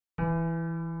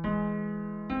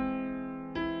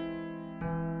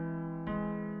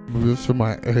This is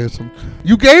my ASM.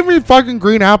 You gave me fucking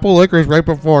green apple licorice right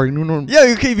before. You know. Yeah,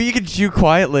 you can chew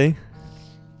quietly.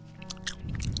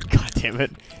 God damn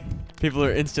it. People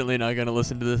are instantly not going to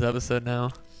listen to this episode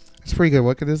now. It's pretty good.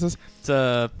 What is this? It's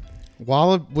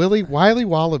Wiley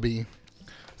Wallaby.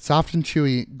 Soft and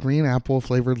chewy green apple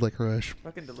flavored licorice.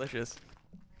 fucking delicious.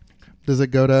 Does it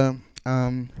go to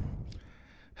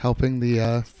helping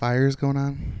the fires going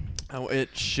on? Oh, it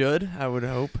should, I would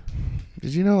hope.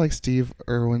 Did you know like Steve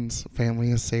Irwin's family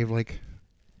has saved like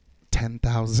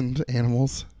 10,000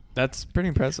 animals That's pretty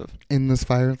impressive. in this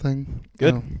fire thing?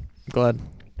 Good. Oh. I'm glad.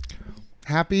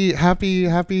 Happy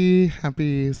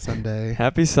Sunday.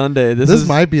 Happy Sunday. This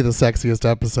might be the sexiest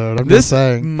episode. I'm this just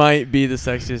saying. might be the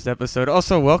sexiest episode.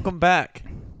 Also, welcome back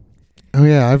Oh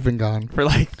yeah, I've been gone. for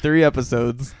like 3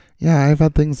 episodes. Yeah, I've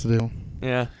had things to do.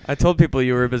 Yeah, I told people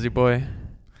you were a busy boy.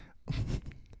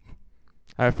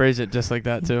 I phrased it just like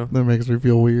that too. That makes me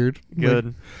feel weird.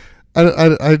 Good.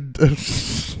 I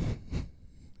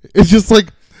it's just like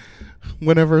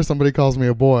whenever somebody calls me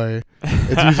a boy,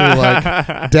 it's usually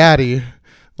like daddy.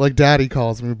 Like daddy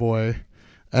calls me boy.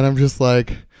 And I'm just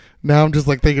like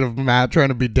thinking of Matt trying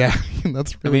to be daddy. And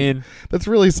that's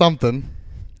really something.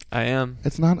 I am.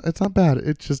 It's not bad.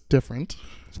 It's just different.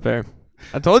 It's fair.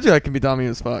 I told you I can be dummy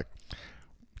as fuck.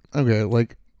 Okay,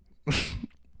 like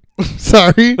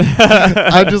sorry.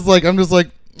 I'm just like I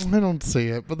don't see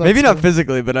it, but that's Maybe not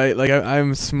physically, but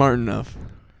I'm smart enough.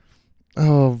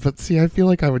 Oh, but see, I feel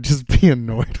like I would just be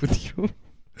annoyed with you.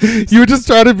 You would just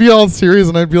try to be all serious,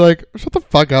 and I'd be like, "Shut the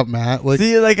fuck up, Matt." Like,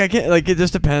 see, like I can't. Like it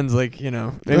just depends. Like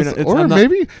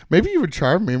maybe you would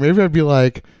charm me. Maybe I'd be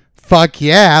like, "Fuck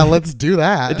yeah, let's do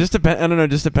that." It just depends. I don't know.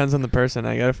 It just depends on the person.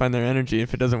 I gotta find their energy.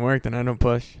 If it doesn't work, then I don't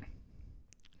push.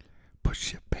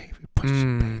 Push it, baby. Push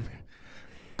it, baby.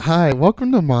 Hi,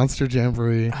 welcome to Monster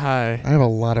Jamboree. Hi. I have a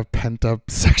lot of pent up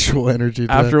sexual energy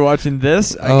today. After watching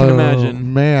this, I can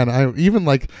imagine. Man, even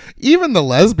the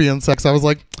lesbian sex, I was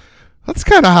like, that's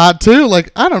kind of hot too.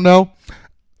 Like, I don't know.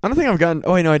 I don't think I've gotten.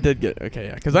 Oh wait, no, I did get. Okay,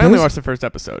 yeah, because I only watched the first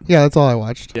episode. Yeah, that's all I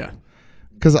watched. Yeah.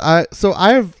 Because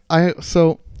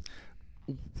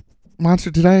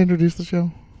Monster. Did I introduce the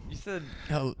show? You said.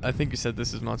 Oh, I think you said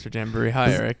this is Monster Jamboree.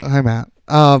 Hi, Eric. Hi, Matt.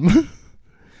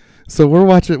 So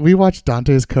we watched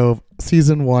Dante's Cove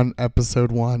season 1 episode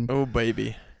 1. Oh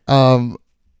baby. Oh,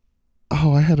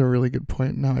 I had a really good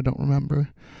point. Now I don't remember.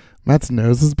 Matt's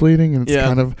nose is bleeding, and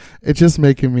it's just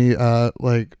making me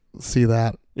like see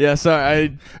that. Yeah,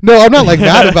 sorry. No, I'm not like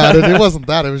mad about it. It wasn't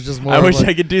that. It was just more. I wish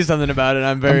I could do something about it.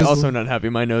 I'm also not happy.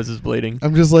 My nose is bleeding.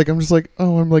 I'm just like,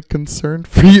 oh, I'm like concerned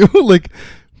for you. Like,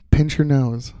 pinch your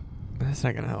nose. That's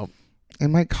not gonna help. It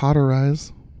might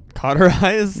cauterize.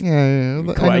 Cauterize? Yeah.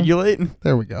 Coagulate?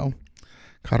 There we go.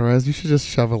 Cauterize. You should just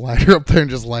shove a lighter up there and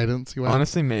just light it and see what.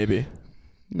 Honestly, maybe.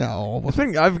 No. I've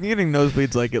been getting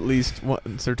nosebleeds like at least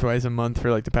once or twice a month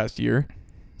for like the past year.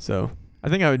 So I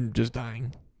think I'm just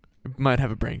dying. I might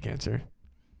have a brain cancer.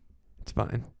 It's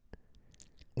fine.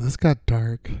 This got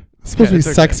dark. It's supposed to be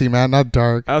sexy, man, not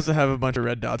dark. I also have a bunch of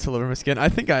red dots all over my skin. I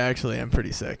think I actually am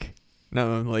pretty sick.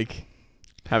 Now I'm like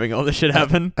having all this shit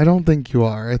happen. I don't think you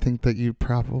are. I think that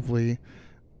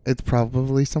it's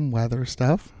probably some weather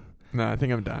stuff. No, I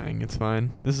think I'm dying. It's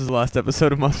fine. This is the last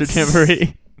episode of Monster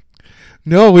Jamboree.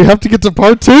 No, we have to get to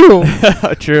part 2.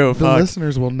 True. The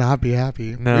listeners will not be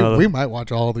happy. No, we might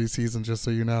watch all these seasons just so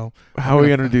you know. How are we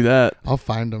gonna do that? I'll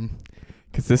find them.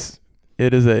 Because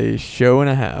it is a show and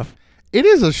a half. It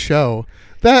is a show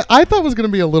that I thought was gonna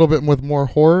be a little bit with more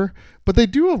horror, but they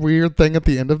do a weird thing at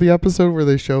the end of the episode where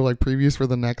they show like previews for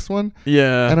the next one.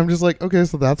 Yeah. And I'm just like, okay,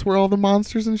 so that's where all the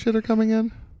monsters and shit are coming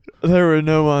in. There were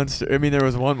no monsters. I mean, there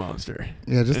was one monster.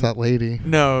 Yeah, just that lady.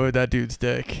 No, that dude's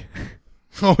dick.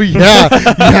 Oh yeah,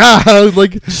 yeah,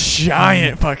 like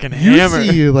giant fucking hammer.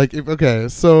 You see, like, okay,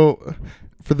 so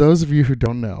for those of you who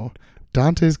don't know,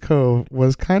 Dante's Cove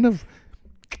was kind of.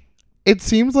 It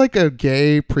seems like a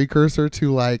gay precursor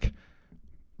to like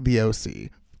the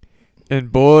OC.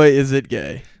 And boy, is it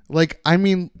gay. Like, I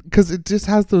mean, because it just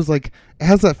has those like it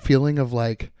has that feeling of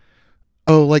like,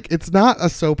 oh, like it's not a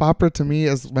soap opera to me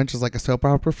as much as like a soap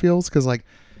opera feels, because like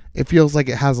it feels like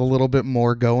it has a little bit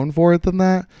more going for it than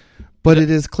that. But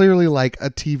it is clearly like a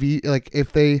TV. Like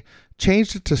if they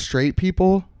changed it to straight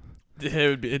people, it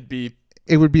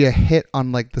would be a hit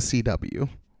on like the CW.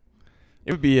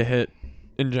 It would be a hit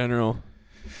in general.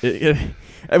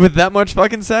 With that much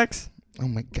fucking sex. Oh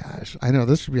my gosh! I know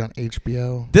this should be on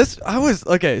HBO.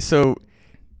 So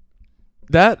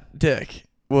that dick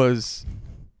was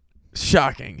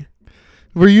shocking.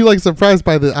 Were you like surprised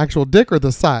by the actual dick or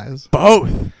the size?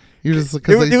 Both. You just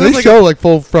because they show like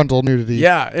full frontal nudity.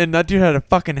 Yeah, and that dude had a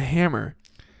fucking hammer.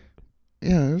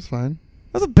 Yeah, it was fine.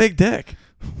 That's a big dick.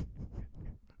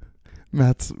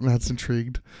 Matt's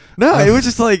intrigued. No, it was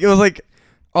just like, it was like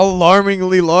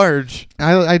alarmingly large.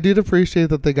 I did appreciate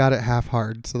that they got it half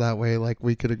hard, so that way like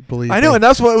we could believe. I know, and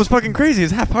that's what was fucking crazy.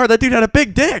 Is half hard. That dude had a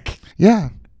big dick. Yeah,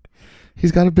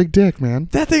 he's got a big dick, man.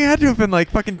 That thing had to have been like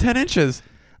fucking 10 inches.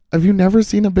 Have you never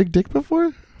seen a big dick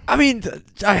before? I mean,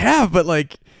 I have, but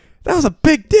like, that was a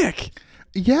big dick.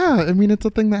 Yeah, I mean it's a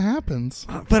thing that happens.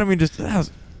 But I mean, just that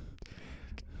was.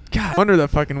 God, I wonder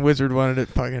that fucking wizard wanted it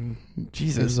fucking.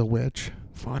 Jesus. She's a witch.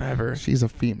 Whatever. She's a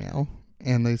female,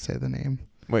 and they say the name.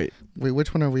 Wait,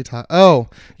 which one are we talking? Oh,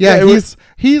 yeah,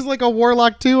 he's like a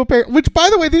warlock too. Apparently, which by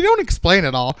the way, they don't explain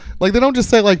at all. Like they don't just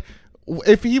say like,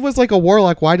 if he was like a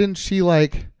warlock, why didn't he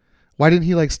like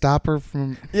stop her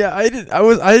from? yeah, I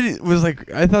was like,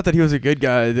 I thought that he was a good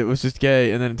guy that was just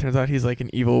gay, and then it turns out he's like an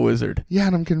evil wizard. Yeah,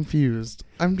 and I'm confused.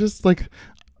 I'm just like,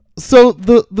 so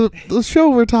the show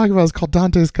we're talking about is called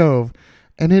Dante's Cove,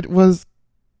 and it was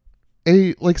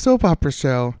a like soap opera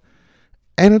show,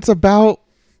 and it's about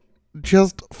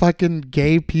just fucking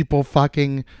gay people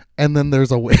fucking, and then there's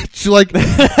a witch. Like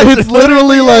it's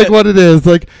literally like what it is.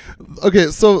 Like, okay,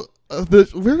 so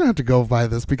we're gonna have to go by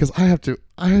this because I just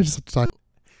have to talk.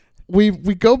 We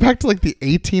go back to like the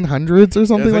 1800s or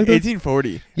something like that.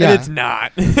 1840. Yeah, and it's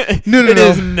not. No, it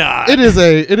is not. It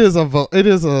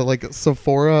is a like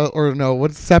Sephora or no,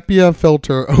 what's sepia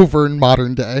filter over in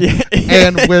modern day,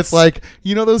 and with like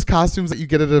those costumes that you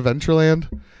get at Adventureland.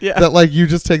 Yeah. That like you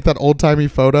just take that old timey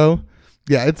photo.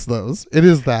 Yeah, it's those. It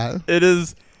is that. It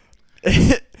is.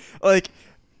 Like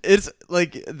it's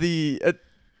like the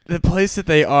place that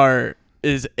they are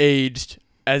is aged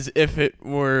as if it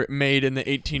were made in the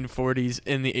 1840s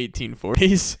in the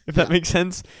 1840s, if that makes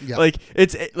sense. Yeah. Like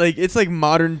it's like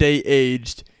modern day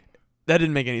aged. That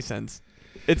didn't make any sense.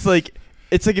 It's like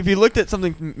if you looked at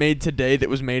something made today that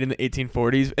was made in the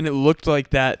 1840s and it looked like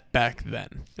that back then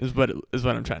is what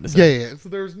I'm trying to say. Yeah. So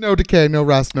there was no decay, no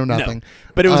rust, no nothing. No,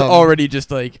 but it was already just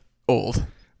like old.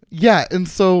 Yeah, and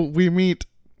so we meet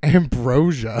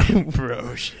Ambrosia.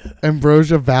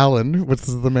 Ambrosia Valen, which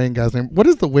is the main guy's name. What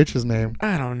is the witch's name?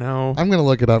 I don't know. I'm gonna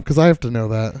look it up because I have to know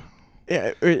that.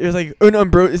 Yeah, it was like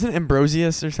isn't it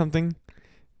Ambrosius or something?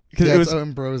 Because it was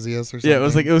Ambrosius or something. Yeah,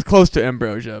 it was close to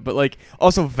Ambrosia, but like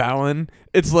also Valen.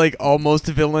 It's like almost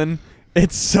a villain.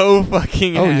 It's so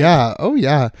fucking. Oh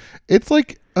yeah. It's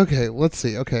like, okay, let's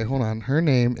see. Okay, hold on. Her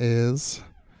name is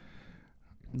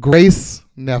Grace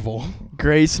Neville.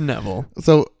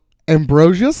 So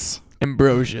Ambrosius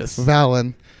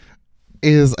Valen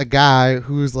is a guy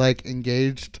who's like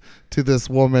engaged to this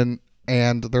woman,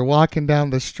 and they're walking down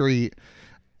the street,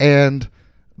 and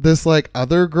this like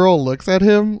other girl looks at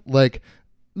him, like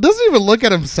doesn't even look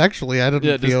at him sexually. I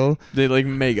didn't feel. They like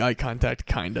make eye contact,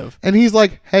 kind of. And he's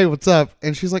like, "Hey, what's up?"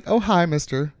 And she's like, "Oh, hi,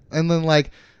 mister." And then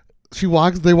like they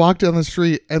walk down the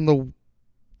street, and the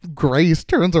Grace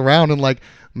turns around and like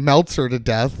melts her to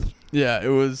death. Yeah, it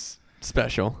was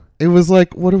special. It was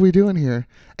like, what are we doing here?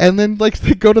 And then like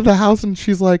they go to the house, and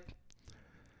she's like,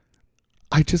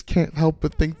 I just can't help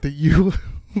but think that you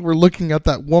were looking at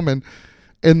that woman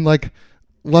and like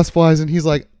lustful eyes. And he's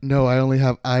like, no, I only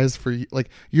have eyes for you. Like,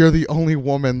 you're the only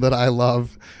woman that I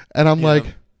love. And I'm like,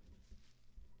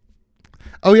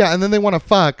 oh yeah. And then they want to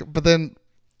fuck, but then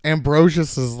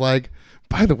Ambrosius is like,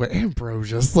 by the way,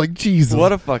 Ambrosius, like, Jesus.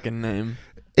 What a fucking name.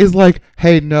 Is like,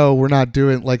 hey, no, we're not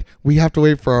doing, like, we have to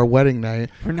wait for our wedding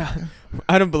night. We're not.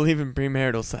 I don't believe in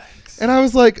premarital sex. And I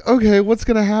was like, okay, what's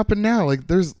going to happen now? Like,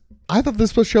 I thought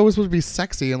this show was supposed to be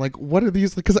sexy. And like, what are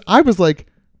these? Because I was like,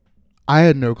 I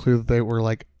had no clue that they were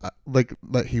like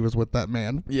that he was with that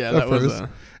man. Yeah, that first. was.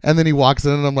 And then he walks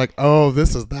in, and I'm like, oh,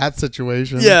 this is that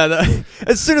situation. Yeah.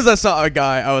 As soon as I saw a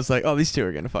guy, I was like, oh, these two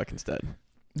are going to fuck instead.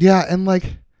 Yeah. And like,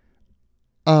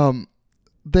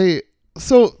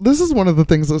 so this is one of the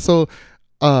things. So,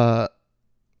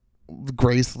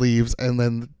 Grace leaves, and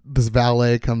then this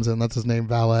valet comes in. That's his name,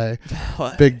 Valet.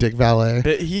 Big Dick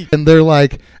Valet. And they're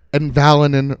like, and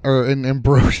Valen and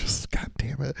Ambrosius, god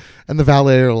damn it, and the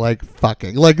valet are like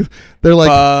fucking, like they're like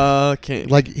fucking.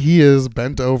 Like he is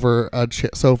bent over a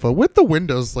sofa with the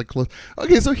windows like closed.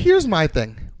 Okay, so here's my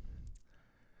thing.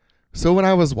 So when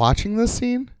I was watching this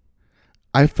scene,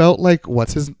 I felt like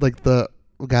the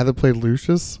guy that played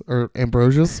Lucius or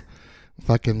Ambrosius,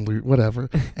 whatever,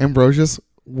 Ambrosius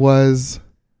was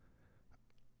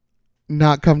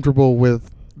not comfortable with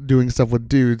doing stuff with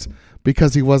dudes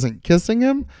because he wasn't kissing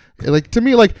him. Like, to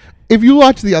me, like, if you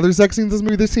watch the other sex scenes in this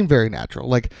movie, they seem very natural.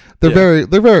 Like, they're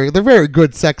very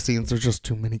good sex scenes. There's just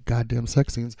too many goddamn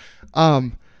sex scenes.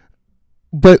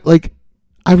 But like,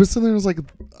 I was sitting there, I was like,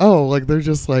 oh, like they're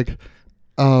just like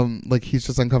like he's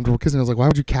just uncomfortable kissing. I was like, why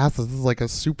would you cast this? This is like a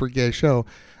super gay show.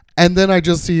 And then I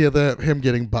just see him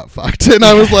getting butt fucked, and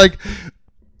I was like,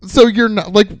 so you're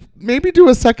not like, maybe do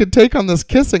a second take on this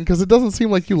kissing, because it doesn't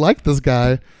seem like you like this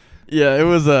guy. Yeah, it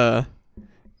was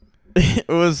it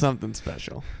was something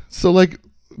special. So like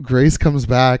Grace comes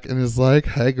back and is like,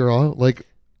 hey girl, like,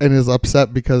 and is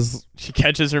upset because She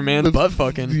catches her man's butt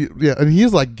fucking. Yeah, and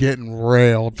he's like getting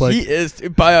railed, like, He is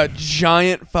by a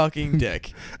giant fucking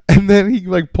dick. and then he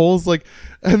like pulls like,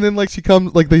 and then like she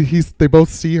comes like they both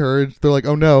see her and they're like,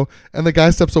 oh no, and the guy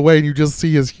steps away and you just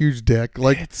see his huge dick,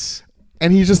 like, It's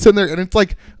and he's just sitting there and it's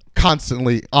like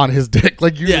constantly on his dick,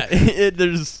 like,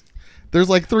 there's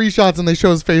like 3 shots and they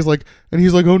show his face, like, and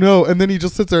he's like, oh no, and then he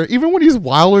just sits there. Even when he's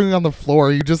wallowing on the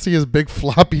floor, you just see his big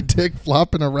floppy dick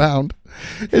flopping around.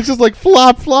 It's just like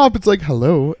flop, flop. It's like,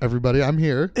 hello, everybody, I'm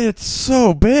here. It's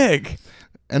so big.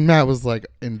 And Matt was like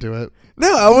into it.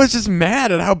 No, I was just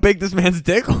mad at how big this man's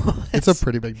dick was. It's a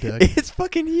pretty big dick. It's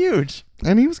fucking huge.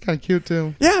 And he was kind of cute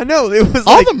too. Yeah, no, it was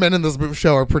All like, the men in this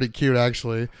show are pretty cute,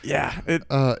 actually. yeah,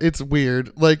 It's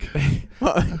weird. Like,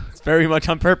 well, it's very much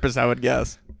on purpose, I would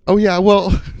guess. oh yeah,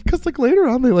 well, because like later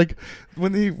on, they like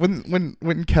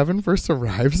when Kevin first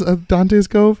arrives at Dante's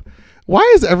Cove, why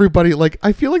is everybody like?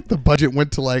 I feel like the budget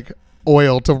went to like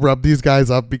oil to rub these guys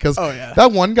up, because Oh, yeah.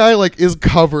 that one guy like is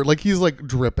covered, like he's like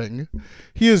dripping.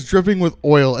 He is dripping with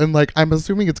oil, and like I'm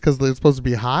assuming it's because they're supposed to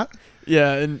be hot.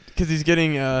 Yeah, and because he's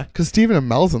getting Because Stephen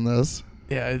Amell's in this.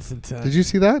 yeah, it's intense. Did you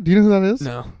see that? Do you know who that is?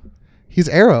 No, He's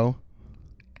Arrow,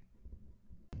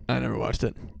 I never watched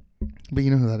it. but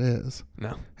you know who that is.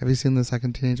 No, Have you seen the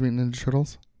second Teenage Mutant Ninja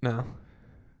Turtles? no.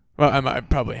 Well, I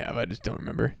probably have. I just don't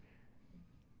remember.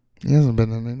 He hasn't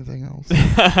been in anything else.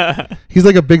 He's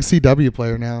like a big CW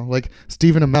player now. Like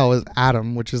Stephen Amell is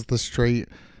Adam, which is the straight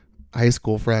high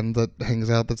school friend that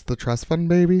hangs out. That's the trust fund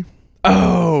baby.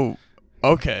 Oh,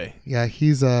 okay. Yeah,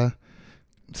 he's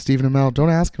Stephen Amell. Don't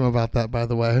ask him about that, by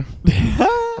the way.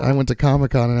 I went to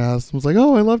Comic-Con and asked him. I was like,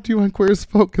 oh, I loved you on Queer as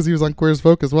Folk, because he was on Queer as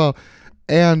Folk as well.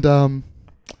 And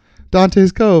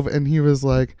Dante's Cove, and he was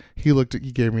like, he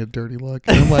gave me a dirty look.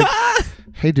 And I'm like,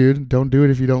 hey dude, don't do it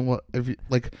if you don't want, if you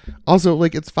like, also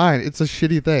like, it's fine. It's a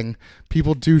shitty thing.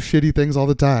 People do shitty things all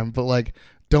the time, but like,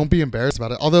 don't be embarrassed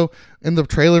about it. Although in the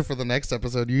trailer for the next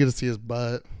episode, you get to see his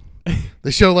butt.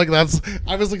 They show like I was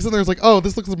like sitting there, I was like, oh,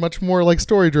 this looks much more like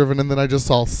story driven, and then I just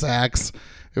saw sex.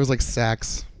 It was like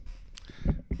sex.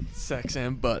 Sex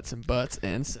and butts and butts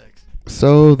and sex.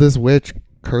 So this witch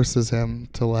curses him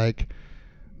to like,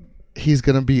 he's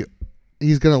gonna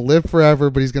live forever,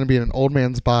 but he's gonna be in an old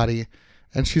man's body.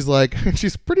 And she's like,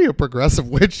 she's pretty a progressive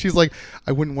witch. She's like,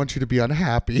 I wouldn't want you to be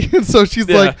unhappy. And so she's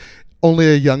like, only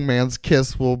a young man's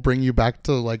kiss will bring you back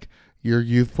to like your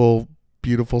youthful,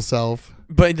 beautiful self.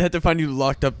 But I'd have to find you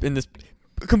locked up in this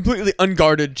completely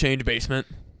unguarded chained basement.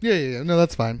 Yeah. No,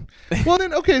 that's fine. Well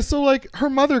then, okay, so like her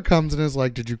mother comes and is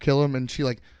like, did you kill him? And she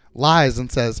like lies and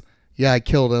says, yeah, I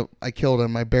killed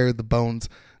him. I buried the bones.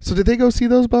 So did they go see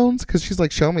those bones? Because she's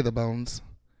like, show me the bones.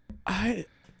 I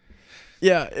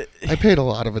paid a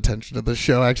lot of attention to this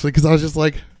show, actually, because I was just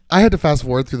like, I had to fast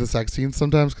forward through the sex scenes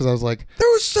sometimes because I was like, there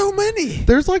was so many.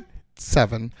 There's like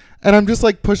 7. And I'm just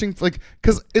like pushing, like,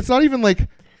 because it's not even like,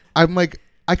 I'm like,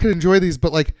 I could enjoy these,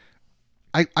 but like,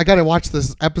 I got to watch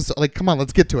this episode. Like, come on,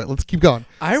 let's get to it. Let's keep going.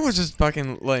 I was just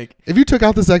fucking like, if you took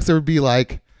out the sex, there would be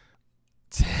like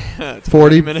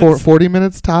 40 minutes. 40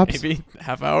 minutes tops. Maybe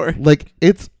half hour. Like,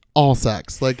 it's all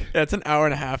sex. Like, yeah, it's an hour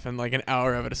and a half, and like an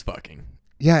hour of it is fucking.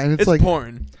 Yeah, and it's like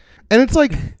porn. And it's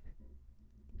like,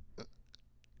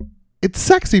 it's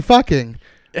sexy fucking,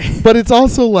 but it's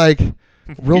also like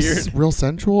real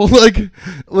sensual.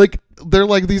 like they're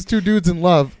like these 2 dudes in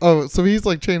love. Oh, so he's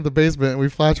like chained in the basement, and we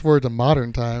flash forward to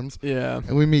modern times. Yeah,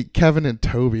 and we meet Kevin and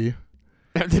Toby.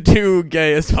 The 2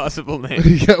 gayest possible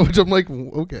names. Yeah, which I'm like,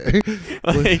 okay,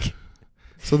 like,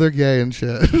 so they're gay and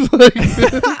shit. Like,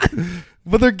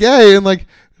 but they're gay, and like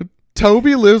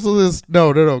Toby lives with his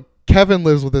no. Kevin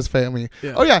lives with his family.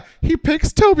 Yeah. Oh yeah, he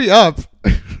picks Toby up.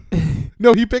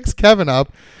 No, he picks Kevin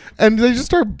up, and they just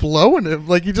start blowing him.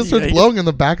 Like he just starts blowing in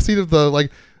the backseat of the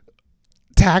like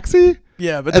taxi.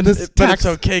 Yeah, but it's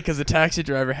okay because the taxi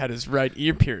driver had his right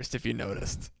ear pierced. If you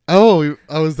noticed. Oh,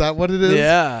 is that what it is?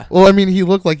 Yeah. Well, I mean, he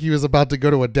looked like he was about to go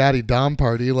to a Daddy Dom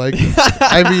party. Like,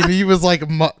 I mean, he was like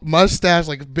mustache,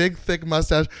 like big thick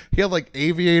mustache. He had like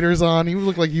aviators on. He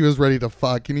looked like he was ready to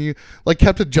fuck, and he like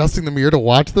kept adjusting the mirror to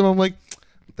watch them. I'm like,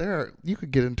 you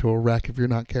could get into a wreck if you're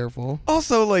not careful.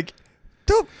 Also, like,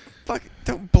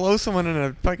 don't blow someone in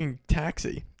a fucking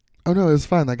taxi. Oh no, it was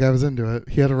fine. That guy was into it.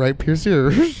 He had a right pierced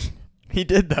ear. He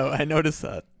did though. I noticed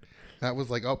that. That was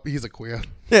like, oh, he's a queer.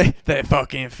 Yeah, that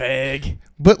fucking fag.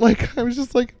 But like, I was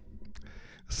just like,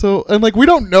 so, and like, we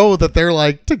don't know that they're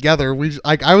like together.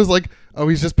 I was like, oh,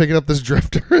 he's just picking up this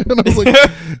drifter, and I was like,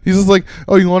 he's just like,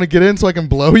 oh, you want to get in so I can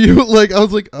blow you? Like, I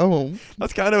was like, oh,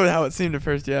 That's kind of how it seemed at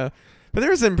first, yeah. But they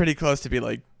were sitting pretty close to be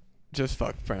like just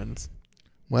fuck friends.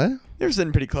 what? They were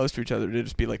sitting pretty close to each other to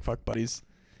just be like fuck buddies,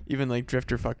 even like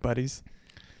drifter fuck buddies.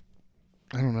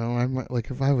 I don't know. I might, like,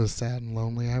 if I was sad and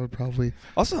lonely, I would probably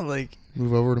Also, like,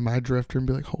 move over to my drifter and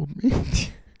be like, hold me.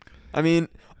 I mean,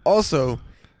 also,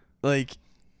 like,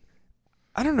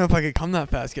 I don't know if I could come that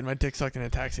fast getting my dick sucked in a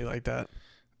taxi like that.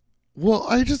 Well,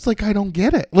 I just like, I don't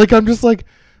get it. Like, I'm just like,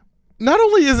 not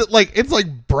only is it like, it's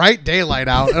like bright daylight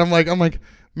out, and I'm like,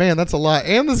 man, that's a lot.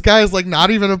 And this guy is like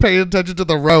not even paying attention to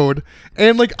the road,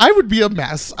 and like, I would be a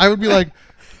mess. I would be like,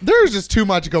 there's just too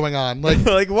much going on. Like,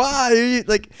 Like, why? Are you,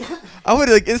 like, I would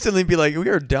like instantly be like, we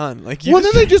are done. Like, you well,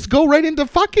 then they just go right into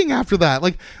fucking after that.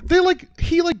 Like, they like,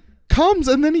 he like comes,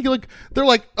 and then he like, they're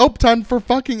like, oh, time for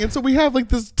fucking. And so we have like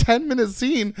this 10-minute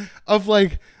scene of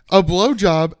like a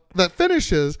blowjob that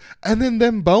finishes, and then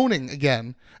them boning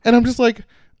again. And I'm just like,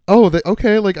 oh,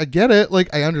 okay, like, I get it.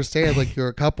 Like, I understand, like, you're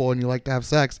a couple and you like to have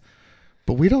sex,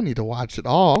 but we don't need to watch it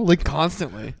all. Like,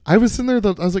 constantly. I was sitting there,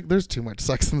 I was like, there's too much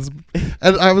sex in this.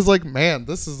 And I was like, man,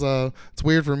 this is, it's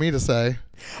weird for me to say.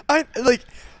 I'm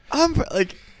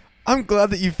glad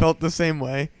that you felt the same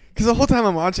way. Because the whole time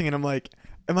I'm watching it, I'm like,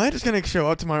 am I just going to show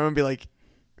up tomorrow and be like,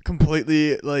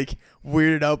 completely, like,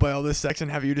 weirded out by all this sex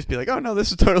and have you just be like, oh, no,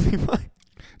 this is totally fine.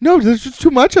 No, there's just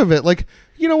too much of it. Like,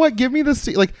 you know what? Give me the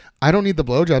scene. Like, I don't need the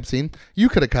blowjob scene. You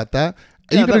could have cut that.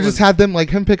 Yeah, you could have just had them,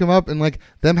 like, him pick him up and, like,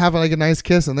 them having, like, a nice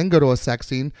kiss and then go to a sex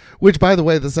scene. Which, by the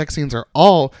way, the sex scenes are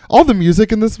all the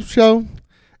music in this show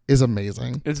is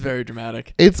amazing. It's very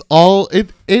dramatic. It's all,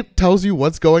 it tells you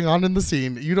what's going on in the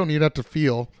scene. You don't even have to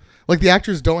feel. Like, the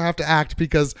actors don't have to act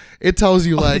because it tells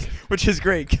you, like. Which is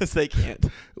great because they can't.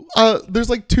 There's,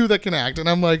 like, 2 that can act. And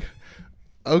I'm like,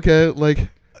 okay, like.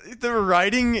 The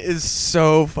writing is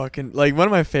so fucking, like, one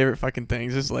of my favorite fucking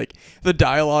things is, like, the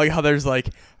dialogue, how there's, like,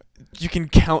 you can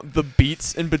count the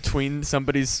beats in between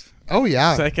somebody's Oh,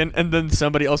 yeah. second and then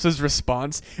somebody else's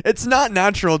response. It's not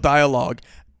natural dialogue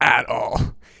at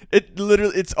all.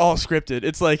 It's all scripted.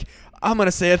 It's like, I'm going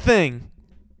to say a thing.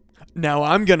 Now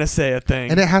I'm going to say a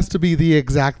thing. And it has to be the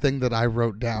exact thing that I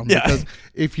wrote down. Yeah. Because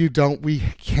if you don't, we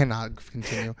cannot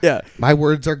continue. Yeah. My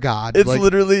words are God. It's like,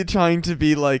 literally trying to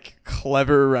be, like,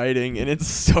 clever writing, and it's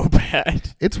so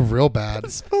bad. it's real bad.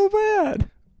 It's so bad.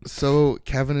 So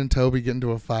Kevin and Toby get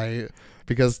into a fight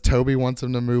because Toby wants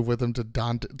him to move with him to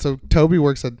Dante. So Toby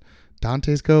works at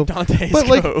Dante's Cove. Dante's But,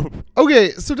 like, Cove.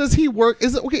 Okay, so does he work?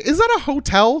 Is that a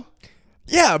hotel?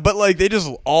 Yeah, but, like, they just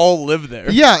all live there.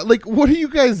 Yeah, like, what do you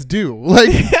guys do? Like,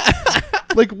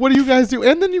 like, what do you guys do?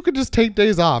 And then you could just take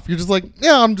days off. You're just like,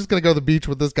 yeah, I'm just gonna go to the beach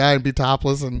with this guy and be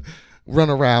topless and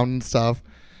run around and stuff.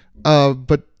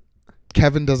 But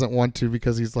Kevin doesn't want to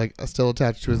because he's like still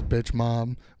attached to his bitch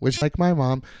mom, which, like my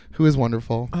mom, who is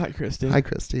wonderful. Hi, Christy. Hi,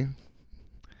 Christy.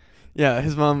 Yeah,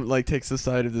 his mom, like, takes the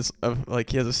side of this, of, like,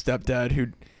 he has a stepdad who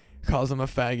calls him a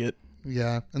faggot.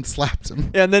 Yeah, and slaps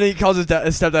him. Yeah, and then he calls his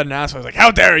stepdad an asshole. He's like,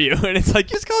 how dare you? And it's like,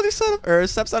 you just called your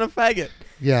stepson a faggot.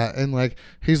 Yeah, and like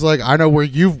he's like, I know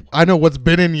what's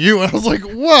been in you. And I was like,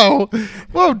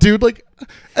 whoa, dude. Like,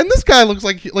 and this guy looks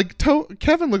like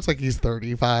Kevin looks like he's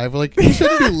 35. Like, he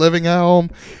shouldn't be living at home.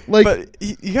 Like, but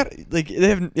you got, like,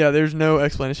 there's no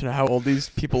explanation of how old these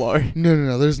people are.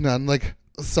 No, there's none. Like,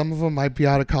 some of them might be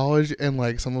out of college, and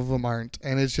like some of them aren't.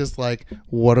 And it's just like,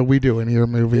 what are we doing here,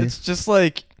 movie? It's just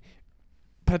like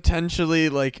potentially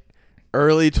like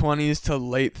early 20s to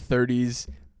late 30s,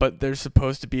 but they're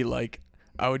supposed to be like,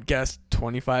 I would guess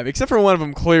 25, except for one of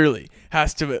them clearly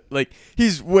has to, like,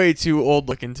 he's way too old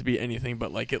looking to be anything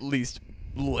but like at least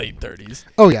late 30s.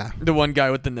 Oh yeah, The one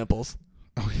guy with the nipples.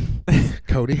 oh,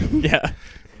 Cody. Yeah.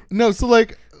 No, so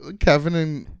like Kevin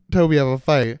and Toby have a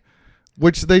fight,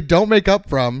 which they don't make up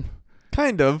from.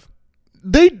 Kind of.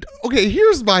 Okay,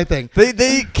 here's my thing.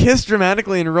 They kiss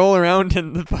dramatically and roll around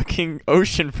in the fucking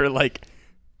ocean for like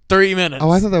 3 minutes.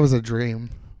 Oh, I thought that was a dream.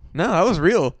 No, that was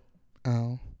real.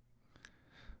 Oh,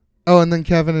 and then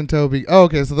Kevin and Toby. Oh,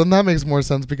 okay, so then that makes more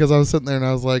sense because I was sitting there and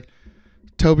I was like,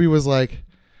 Toby was like,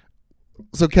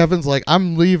 so Kevin's like,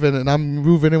 I'm leaving and I'm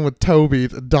moving in with Toby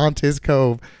to Dante's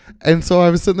Cove. And so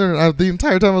I was sitting there and the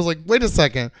entire time I was like, wait a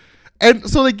second. And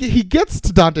so like he gets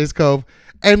to Dante's Cove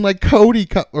and like Cody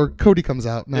comes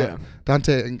out. Not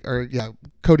Yeah.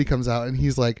 Cody comes out and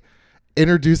he's like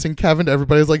introducing Kevin to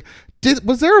everybody. He's like,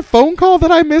 was there a phone call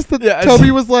that I missed that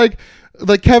Toby was like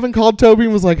Kevin called Toby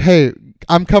and was like, hey,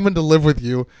 I'm coming to live with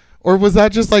you. Or was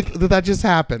that just like, did that just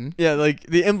happen? Yeah, like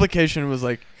the implication was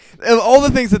like all the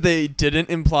things that they didn't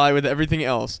imply with everything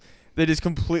else. They just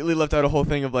completely left out a whole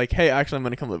thing of like, hey, actually, I'm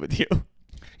gonna come live with you.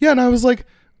 Yeah, and I was like,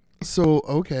 so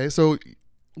okay, so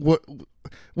what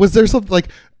was there something like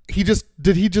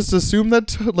did he just assume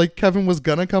that like Kevin was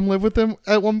gonna come live with him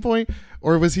at one point,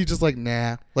 or was he just like,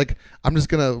 nah, like I'm just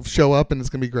gonna show up and it's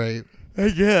gonna be great? I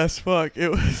guess. Fuck.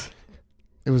 It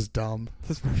was dumb.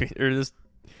 This movie or this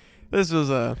was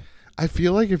a. I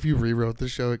feel like if you rewrote the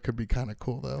show, it could be kind of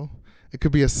cool though. It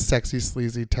could be a sexy,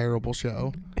 sleazy, terrible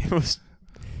show. It was.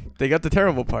 They got the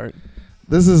terrible part.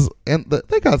 They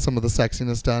got some of the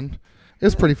sexiness done. It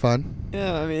was pretty fun.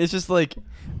 Yeah, I mean, it's just like,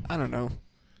 I don't know.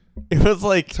 It was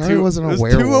like Sorry, it wasn't a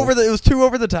werewolf. It was too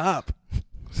over the top.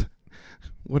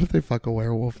 What if they fuck a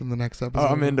werewolf in the next episode? Oh,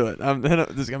 I'm into it.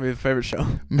 This is gonna be my favorite show.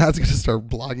 Matt's gonna start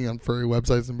blogging on furry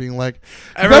websites and being like,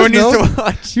 everyone needs to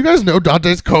watch. You guys know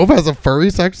Dante's Cove has a furry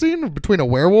sex scene between a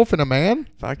werewolf and a man?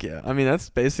 Fuck yeah. I mean, that's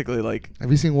basically like. Have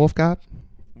you seen Wolf Cop?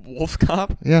 Wolf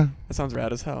Cop? Yeah. That sounds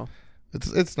rad as hell.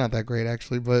 It's not that great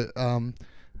actually, but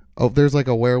there's like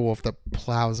a werewolf that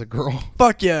plows a girl.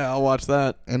 Fuck yeah, I'll watch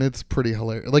that. And it's pretty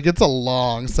hilarious. Like it's a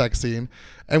long sex scene,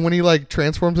 and when he like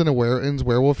transforms into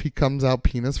werewolf, he comes out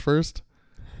penis first.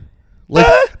 Like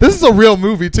this is a real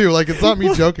movie too. Like it's not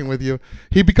me joking with you.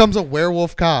 He becomes a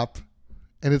werewolf cop,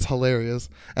 and it's hilarious.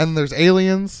 And there's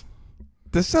aliens.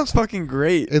 This sounds fucking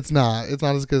great. It's not. It's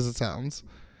not as good as it sounds.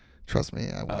 Trust me,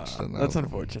 I watched it. That's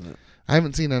unfortunate. I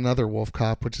haven't seen Another Wolf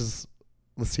Cop, which is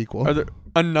the sequel.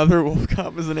 Another Wolf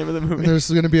Cop is the name of the movie. And there's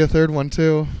going to be a third one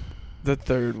too. The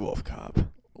third Wolf Cop.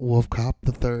 Wolf Cop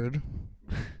the third.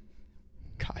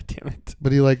 God damn it.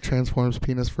 But he like transforms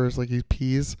penis first, like he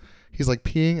pees. He's like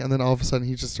peeing, and then all of a sudden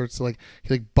he just starts to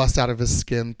he busts out of his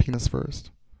skin penis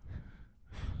first.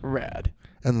 Rad.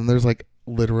 And then there's like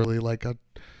literally like a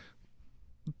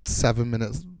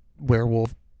 7-minute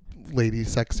werewolf lady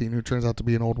sex scene who turns out to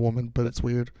be an old woman, but it's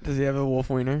weird. Does he have a wolf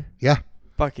wiener? Yeah.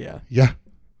 Fuck yeah. Yeah.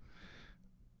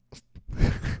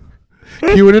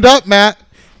 Queuing it up, Matt.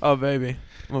 Oh baby,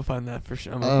 I'm gonna find that for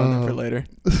sure. I'm gonna find that for later.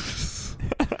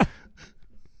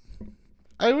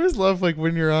 I always love like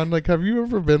when you're on like, have you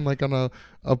ever been like on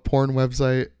a porn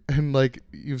website and like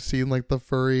you've seen like the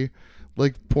furry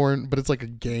like porn, but it's like a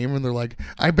game and they're like,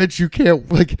 I bet you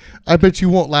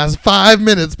won't last 5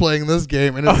 minutes playing this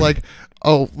game, and it's like,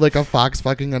 oh, like a fox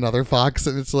fucking another fox,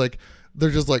 and it's like they're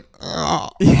just like,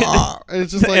 and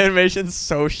it's just the like animation's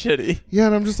so shitty. Yeah,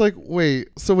 and I'm just like, wait,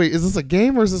 is this a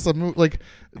game or is this a like,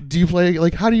 do you play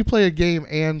like, how do you play a game?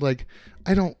 And like,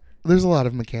 there's a lot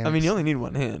of mechanics. I mean, you only need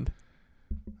one hand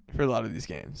for a lot of these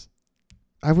games.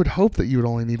 I would hope that you would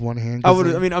only need one hand.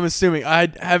 I'm assuming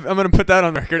I'm gonna put that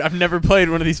on record. I've never played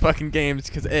one of these fucking games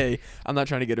because A, I'm not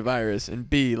trying to get a virus, and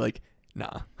B, like,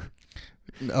 nah.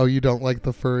 Oh, you don't like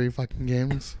the furry fucking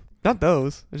games? Not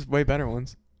those. There's way better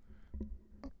ones.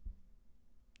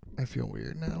 I feel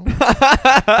weird now.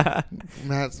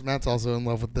 Matt's also in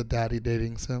love with the daddy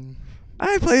dating sim.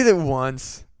 I played it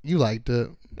once. You liked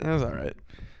it. It was alright.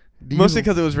 Mostly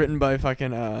because it was written by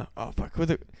fucking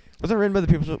was it written by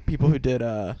the people who did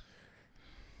who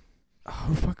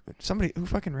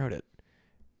fucking wrote it?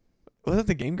 Was it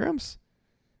the Game Grumps?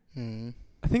 I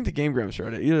think the Game Grumps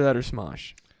wrote it. Either that or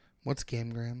Smosh. What's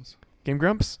Game Grumps? Game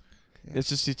Grumps? Yeah. It's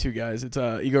just these two guys. It's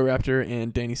Ego Raptor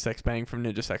and Danny Sexbang from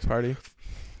Ninja Sex Party.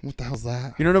 What the hell's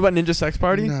that? You don't know about Ninja Sex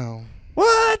Party? No.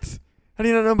 What? How do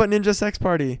you not know about Ninja Sex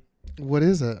Party? What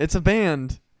is it? It's a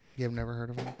band. You have never heard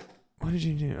of them? What did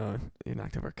you do? Oh, you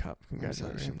knocked over a cup.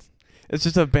 Congratulations. It's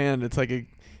just a band. It's like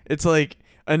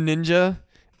a ninja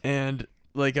and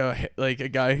like a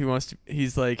guy who wants to.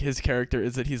 He's like, his character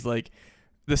is that he's like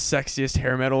the sexiest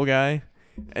hair metal guy,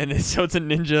 and so it's a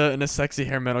ninja and a sexy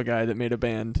hair metal guy that made a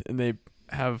band, and they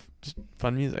have just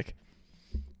fun music.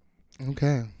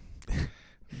 Okay.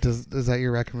 Is that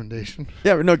your recommendation?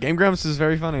 Yeah, but no, Game Grumps is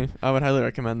very funny. I would highly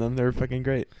recommend them. They're fucking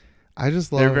great. I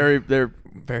just love. They're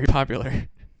very popular.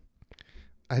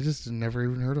 I just never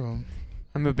even heard of them.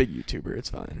 I'm a big YouTuber. It's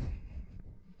fine.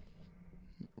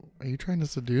 Are you trying to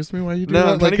seduce me while you do that?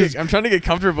 No, I'm trying to get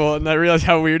comfortable, and I realized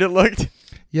how weird it looked.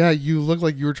 Yeah, you look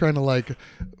like you were trying to like.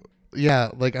 Yeah,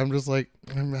 like I'm just like,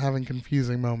 I'm having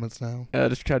confusing moments now. I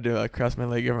just tried to cross my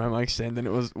leg over my mic stand, and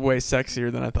it was way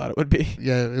sexier than I thought it would be.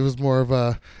 Yeah, it was more of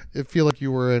a. It feel like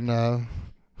you were in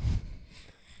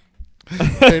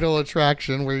Fatal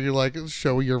Attraction, where you like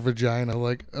show your vagina,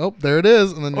 like, oh, there it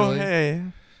is, and then you're hey.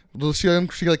 Well, she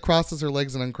like crosses her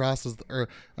legs and uncrosses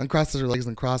her legs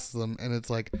and crosses them, and it's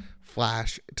like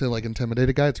flash to like intimidate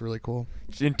a guy. It's really cool.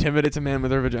 She intimidates a man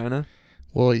with her vagina.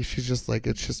 Well, she's just like,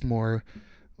 it's just more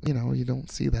you know, you don't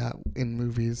see that in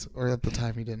movies, or at the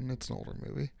time you didn't. It's an older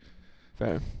movie.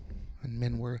 Fair. And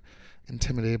men were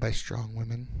intimidated by strong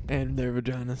women. And their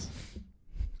vaginas.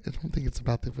 I don't think it's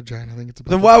about the vagina. I think it's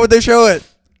about. Then why would they show it?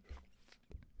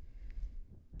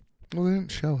 Well, they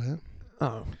didn't show it.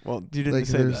 Oh, well, you didn't Like,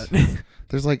 say that.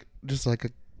 There's like just like a,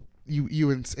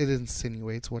 it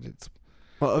insinuates what it's.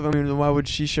 Well, I mean, why would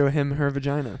she show him her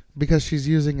vagina? Because she's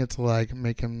using it to like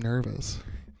make him nervous.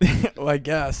 Well, I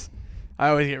guess. I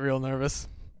always get real nervous.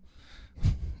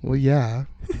 Well, yeah.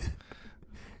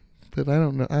 But I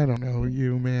don't know. I don't know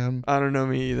you, man. I don't know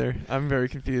me either. I'm very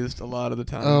confused a lot of the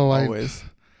time. Oh, always.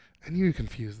 And you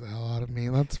confuse the hell out of me.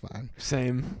 That's fine.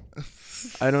 Same.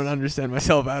 I don't understand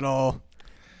myself at all.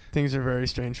 Things are very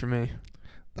strange for me.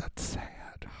 That's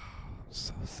sad.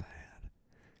 So sad.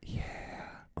 Yeah.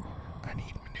 I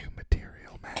need new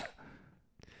material, Matt.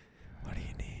 What do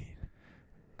you need?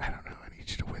 I don't know. I need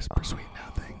you to whisper sweet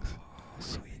nothings.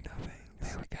 Sweet nothings.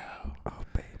 There we go. Oh,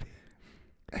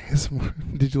 baby.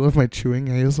 ASMR. Did you love my chewing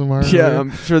ASMR? Yeah, earlier?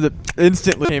 I'm sure that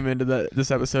instantly came into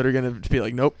this episode are going to be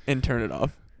like, nope, and turn it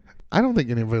off. I don't think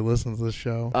anybody listens to this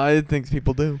show. I think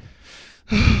people do.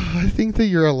 I think that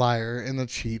you're a liar and a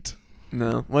cheat.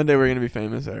 No. One day we're going to be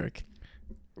famous, Eric.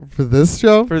 For this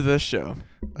show? For this show.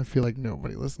 I feel like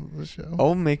nobody listens to this show.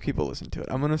 I'll make people listen to it.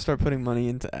 I'm going to start putting money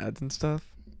into ads and stuff.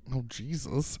 Oh,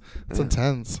 Jesus. That's Yeah.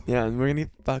 intense. Yeah, and we're going to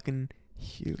get fucking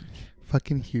huge.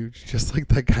 Fucking huge. Just like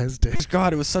that guy's dick.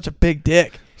 God, it was such a big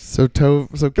dick. So It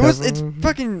was, it's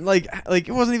fucking, like,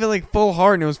 it wasn't even, like, full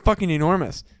hard, and it was fucking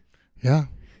enormous. Yeah.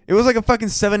 It was like a fucking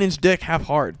 7-inch dick, half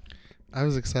hard. I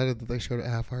was excited that they showed it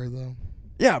half hard, though.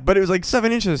 Yeah, but it was like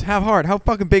 7 inches, half hard. How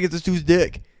fucking big is this dude's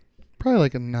dick? Probably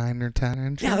like a 9 or 10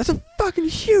 inch. Yeah, that's a fucking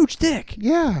huge dick.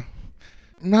 Yeah.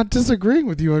 I'm not disagreeing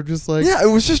with you. I'm just like. Yeah, it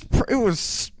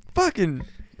was fucking.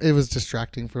 It was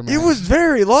distracting for me. It was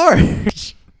very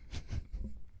large.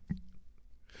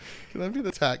 Can that be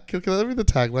the tag? Can that be the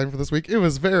tagline for this week? It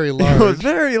was very large. It was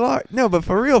very large. No, but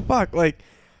for real, fuck.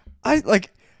 I've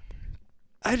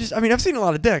seen a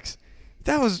lot of dicks.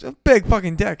 That was a big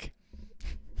fucking dick.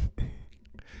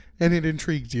 And it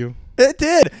intrigued you. It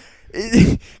did.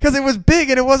 Because it was big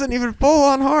and it wasn't even full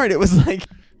on hard. It was like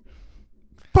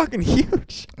fucking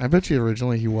huge. I bet you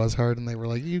originally he was hard, and they were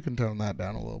like, "You can tone that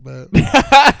down a little bit."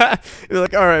 You're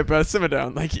like, all right, bro, simmer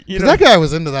down. Like, you know, that guy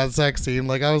was into that sex scene.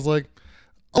 Like, I was like,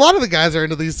 a lot of the guys are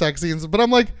into these sex scenes, but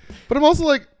I'm also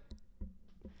like,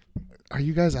 are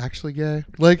you guys actually gay?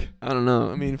 Like, I don't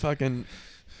know. I mean, fucking.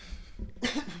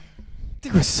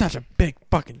 There was such a big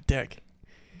fucking dick.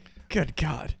 Good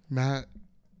God. Matt,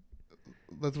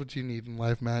 that's what you need in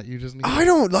life, Matt. You just need. I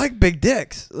don't like big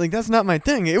dicks. Like, that's not my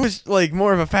thing. It was like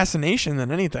more of a fascination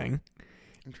than anything.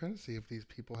 I'm trying to see if these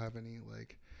people have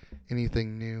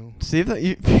anything new. See if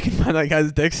you can find that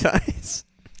guy's dick size.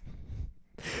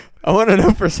 I want to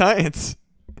know for science.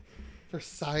 For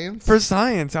science? For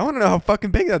science. I want to know how fucking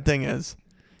big that thing is.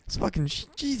 It's fucking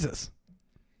Jesus.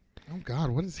 Oh, God.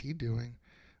 What is he doing?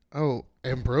 Oh,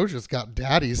 Ambrosia's got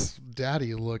daddy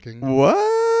looking.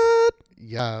 What?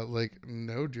 Yeah, like,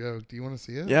 no joke. Do you want to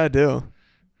see it? Yeah, I do.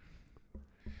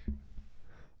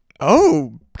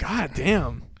 Oh, God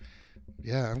damn.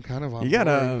 Yeah, I'm kind of on You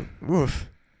gotta. Oof.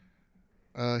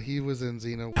 He was in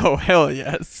Xeno. Oh, hell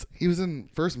yes. He was in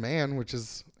First Man, which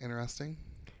is interesting.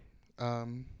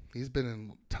 He's been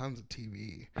in tons of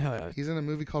TV. Hell yeah. He's in a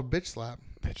movie called Bitch Slap.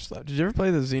 Bitch slap. Did you ever play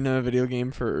the Xena video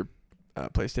game for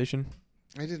PlayStation?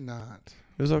 I did not.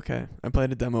 It was okay. I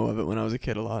played a demo of it when I was a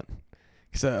kid a lot.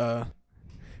 Cause I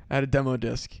had a demo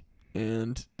disc,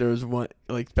 and there was one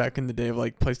like back in the day of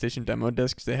like PlayStation demo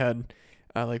discs. They had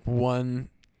like one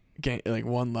game, like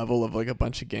one level of like a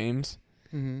bunch of games,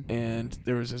 Mm-hmm. and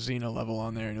there was a Xena level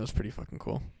on there, and it was pretty fucking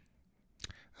cool.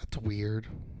 That's weird.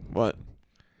 What?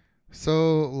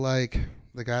 So, like,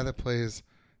 the guy that plays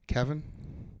Kevin,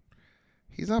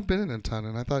 he's not been in a ton,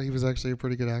 and I thought he was actually a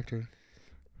pretty good actor.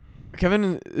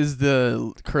 Kevin is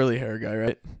the curly hair guy,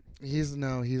 right? He's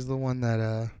the one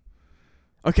that,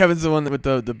 Oh, Kevin's the one with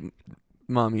the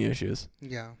mommy issues.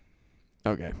 yeah.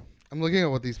 Okay. I'm looking at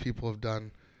what these people have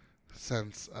done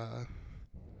since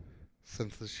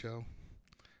this show.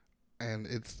 And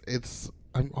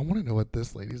I want to know what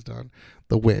this lady's done.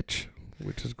 The Witch,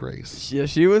 which is Grace. Yeah,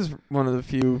 she was one of the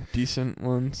few decent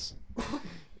ones.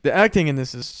 The acting in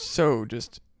this is so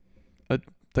just,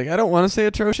 like, I don't want to say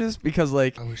atrocious because,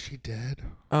 like, Oh, is she dead?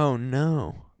 oh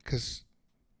no. Because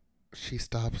she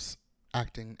stops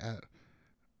acting at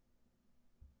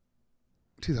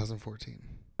 2014.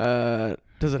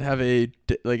 Does it have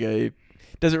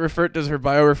does her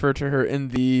bio refer to her in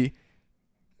the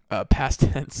past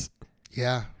tense?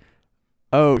 Yeah.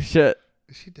 Oh shit.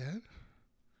 Is she dead?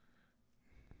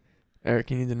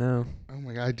 Eric, you need to know. Oh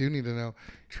my god, I do need to know.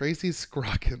 Tracy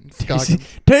Scrockins. Tracy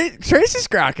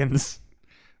Scrockins.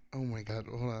 Oh my god,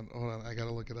 hold on. I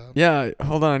gotta look it up. Yeah,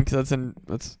 hold on, because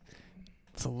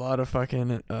that's a lot of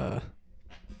fucking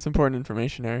it's important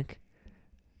information, Eric.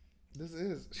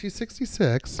 She's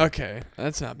 66. Okay,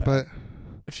 that's not bad. But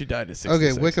if she died at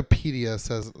 66. okay, Wikipedia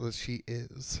says that she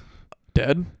is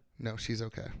dead. No, she's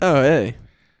okay. Oh, hey,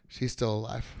 She's still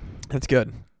alive. that's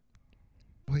good.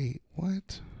 Wait,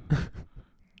 what?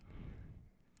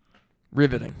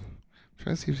 Riveting. I'm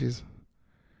trying to see if she's.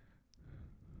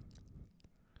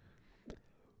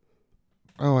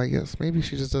 Oh, I guess maybe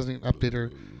she just doesn't update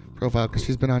her profile because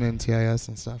she's been on NCIS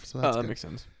and stuff. So that's That good. makes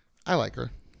sense. I like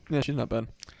her. Yeah, she's not bad.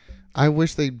 I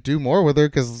wish they do more with her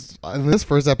because in this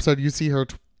first episode you see her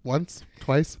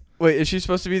twice. Wait, is she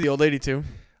supposed to be the old lady too?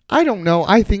 I don't know.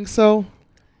 I think so.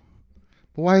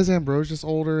 But why is Ambrosius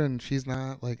older and she's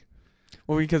not? Like,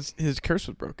 Well, because his curse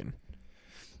was broken.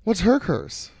 what's her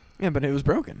curse? Yeah, but it was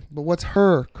broken. But what's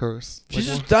her curse? She's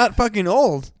Like, just not fucking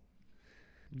old.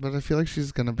 But I feel like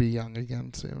she's gonna be young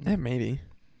again soon. Yeah, maybe.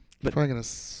 But probably gonna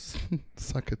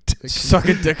suck a dick. Suck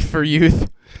a dick for youth.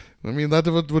 I mean, that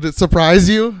would it surprise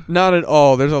you? Not at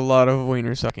all. There's a lot of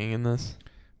wiener sucking in this.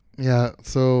 Yeah.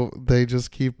 So they just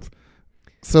keep.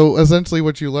 So essentially,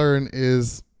 what you learn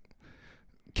is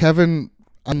Kevin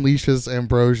unleashes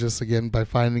Ambrosius again by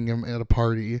finding him at a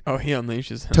party. Oh, he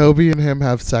unleashes him. Toby and him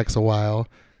have sex a while.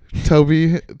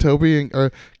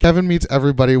 Or Kevin meets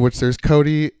everybody, which there's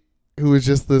Cody, who is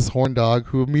just this horn dog,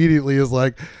 who immediately is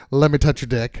like, "Let me touch your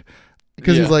dick,"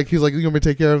 because Yeah. he's like, "You want me to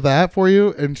take care of that for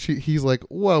you?" And he's like,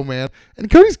 "Whoa, man!" And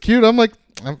Cody's cute. I'm like,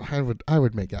 I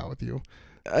would make out with you.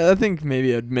 I think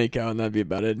maybe I'd make out and that'd be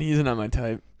about it. He's not my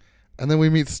type. And then we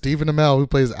meet Stephen Amell, who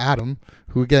plays Adam,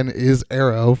 who again is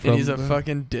Arrow from. And he's a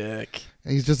fucking dick.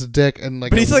 And he's just a dick, and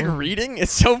like. But he's like reading.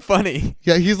 It's so funny.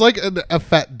 Yeah, he's like a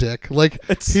fat dick. Like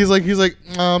It's- he's like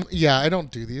yeah, I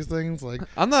don't do these things. Like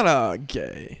I'm not a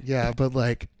gay. yeah, but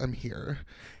like I'm here.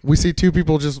 We see two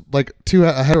people just like a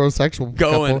heterosexual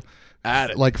Going couple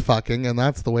at it. like fucking, and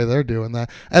that's the way they're doing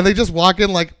that. And they just walk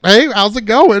in like, "Hey, how's it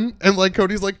going?" And like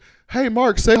Cody's like, "Hey,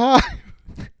 Mark, say hi."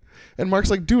 And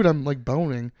Mark's like, "Dude, I'm like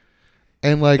boning."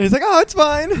 And like, And he's like, oh, it's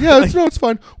fine. yeah, it's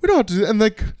fine. We don't have to do that. And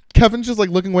like Kevin's just like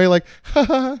looking away like, ha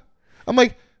ha ha. I'm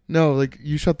like, no, like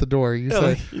you shut the door. You Yeah,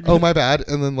 say, like, oh, my bad.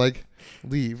 And then like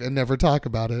leave and never talk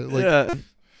about it. Like, yeah.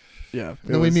 Yeah.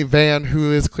 and then we meet Van,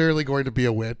 who is clearly going to be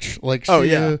a witch. Like she Oh,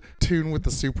 yeah. tuned with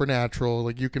the supernatural,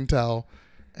 like you can tell.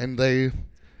 And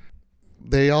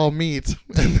they all meet.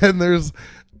 And then there's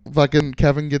fucking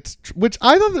Kevin gets, which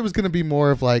I thought there was going to be more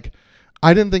of like,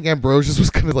 I didn't think Ambrosius was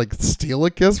going to like steal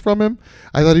a kiss from him.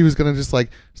 I thought he was going to just like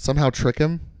somehow trick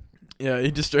him. Yeah,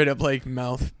 he just straight up like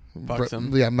mouth fucks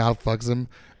him. Yeah, mouth fucks him.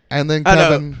 And then I know,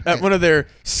 Kevin. at one of their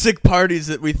sick parties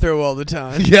that we throw all the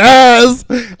time. Yes!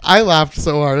 I laughed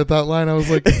so hard at that line. I was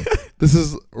like, this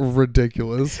is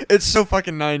ridiculous. It's so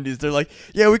fucking 90s. They're like,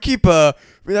 yeah, we keep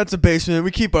that's a basement.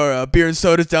 We keep our beer and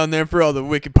sodas down there for all the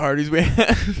wicked parties we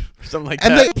have. Something like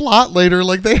And that. they plot later,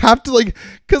 like they have to like,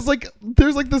 because like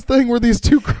there's like this thing where these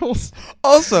two girls,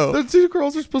 Also, the two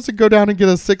girls are supposed to go down and get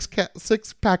a six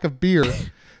pack of beer.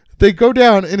 They go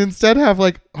down and instead have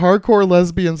like hardcore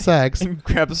lesbian sex and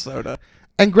grab a soda.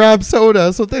 and grab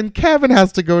soda. So then Kevin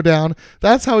has to go down.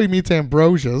 That's how he meets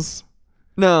Ambrosius.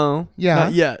 No. Yeah.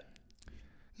 Not yet.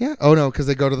 Yeah. Oh no, because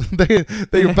they go to they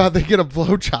get a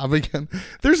blowjob again.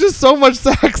 There's just so much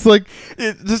sex. Like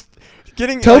It just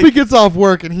getting Toby like, gets off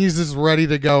work and he's just ready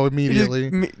to go you just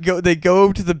immediately. They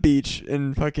go to the beach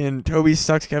and fucking Toby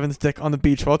sucks Kevin's dick on the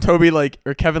beach while Toby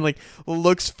Kevin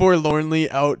looks forlornly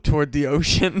out toward the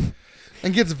ocean.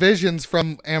 And gets visions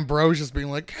from Ambrosius being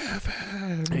like,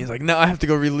 Kevin. And he's like, no, I have to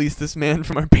go release this man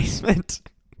from our basement.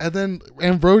 And then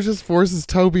Ambrosius forces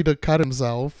Toby to cut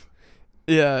himself.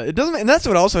 Yeah, it doesn't, and that's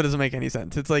what also doesn't make any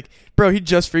sense. It's like, bro, he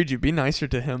just freed you. Be nicer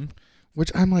to him.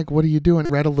 Which I'm like, what are you doing?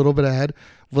 Read a little bit ahead.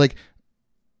 Like,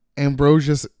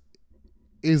 Ambrosius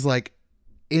is like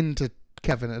into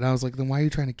Kevin. And I was like, then why are you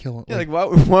trying to kill him? Yeah, like why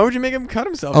would you make him cut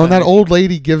himself? Oh, and then? that old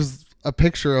lady gives a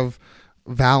picture of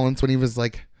Valance when he was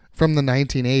like from the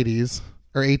 1980s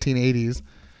or 1880s.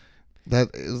 That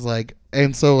is like,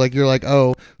 and so like you're like,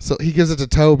 oh, so he gives it to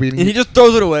Toby, and And he just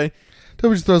throws it away.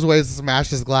 Toby just throws away and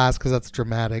smashes glass because that's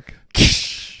dramatic.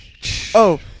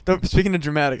 Oh, speaking of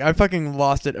dramatic, I fucking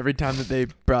lost it every time that they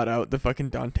brought out the fucking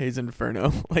Dante's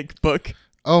Inferno book.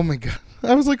 Oh my god,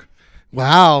 I was like,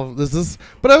 wow, this is.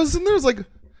 But I was sitting there, I was like,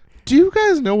 do you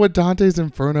guys know what Dante's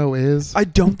Inferno is? I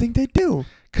don't think they do.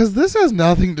 Because this has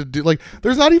nothing to do. Like,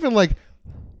 there's not even like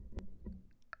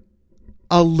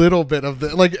a little bit of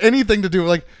the like anything to do.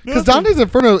 Like, because Nothing. Dante's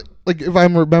Inferno like if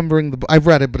I'm remembering I've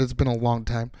read it, but it's been a long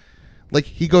time. Like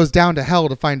he goes down to hell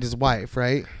to find his wife,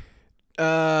 right?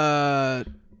 Or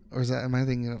is that? Am I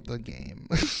thinking of the game?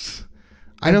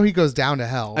 I know he goes down to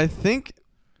hell. I think,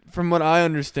 from what I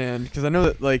understand, because I know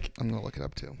that like I'm gonna look it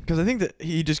up too. Because I think that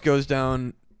he just goes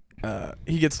down.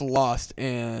 He gets lost,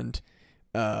 and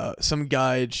some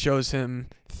guide shows him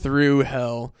through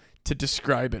hell to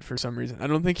describe it for some reason. I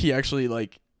don't think he actually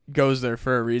like goes there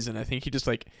for a reason. I think he just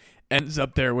like ends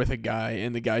up there with a guy,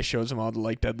 and the guy shows him all the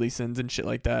like deadly sins and shit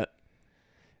like that.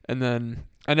 And then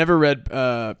I never read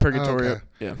Purgatorio. Okay.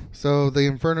 Yeah. So the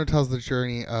Inferno tells the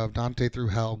journey of Dante through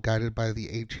hell, guided by the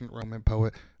ancient Roman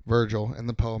poet Virgil. In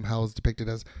the poem, hell is depicted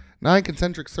as 9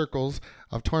 concentric circles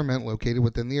of torment located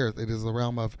within the earth. It is the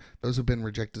realm of those who've been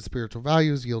rejected spiritual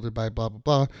values yielded by blah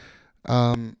blah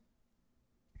blah.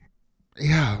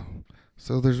 Yeah.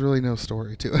 So there's really no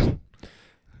story to it.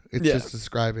 It's just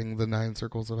describing the 9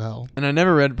 circles of hell. And I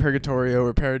never read Purgatorio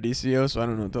or Paradiso, so I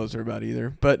don't know what those are about either.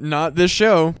 But not this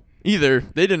show either.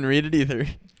 They didn't read it either.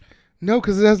 No,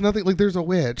 because it has nothing. Like there's a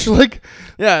witch. Like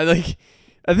yeah, like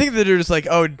I think that they're just like,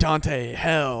 oh, Dante,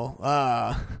 hell,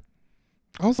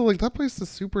 Also, like that place is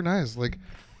super nice. Like,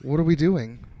 what are we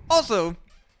doing? Also,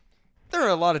 there are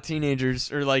a lot of teenagers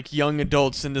or like young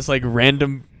adults in this like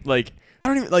random like I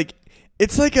don't even like.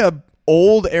 It's like a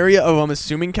old area of I'm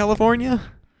assuming California.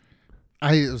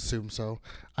 I assume so.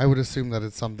 I would assume that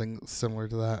it's something similar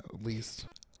to that, at least.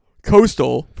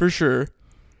 Coastal, for sure.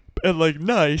 And, like,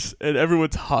 nice. And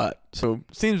everyone's hot. So,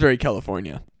 seems very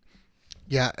California.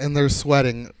 Yeah, and they're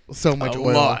sweating so much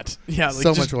oil. A lot. Yeah, like,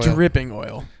 so just much oil. dripping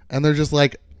oil. And they're just,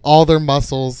 like, all their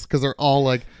muscles, because they're all,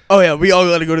 like... Oh, yeah, we all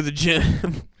gotta go to the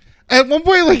gym. At one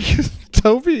point, like,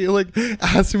 Toby, like,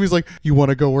 asked him, he's like, you want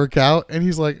to go work out? And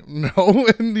he's like, no.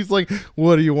 And he's like,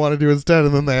 what do you want to do instead?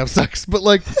 And then they have sex. But,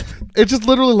 like, it's just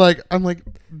literally, like, I'm like,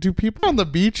 do people on the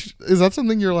beach, is that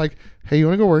something you're like, hey, you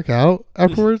want to go work out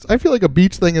afterwards? I feel like a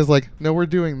beach thing is like, no, we're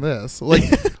doing this. Like,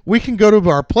 we can go to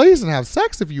our place and have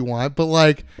sex if you want, but,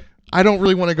 like, I don't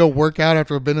really want to go work out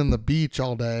after I've been in the beach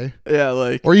all day. Yeah,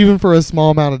 like... Or even for a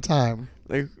small amount of time.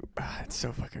 Like, it's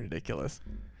so fucking ridiculous.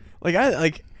 Like,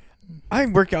 I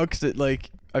work out because it,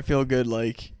 like, I feel good,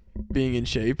 like, being in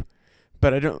shape,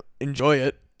 but I don't enjoy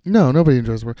it. No, nobody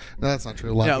enjoys work. No, that's not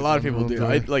true. A lot of people do.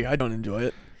 I don't enjoy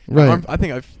it. Right. I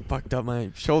think I fucked up my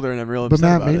shoulder and I'm real but upset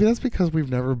Matt, about maybe it. that's because we've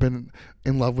never been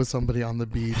in love with somebody on the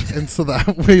beach, and so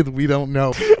that way we don't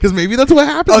know. Because maybe that's what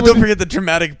happens. Oh, don't forget the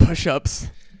dramatic push-ups.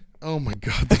 Oh my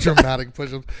god, the dramatic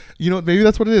push-ups. You know, maybe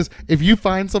that's what it is. If you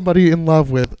find somebody in love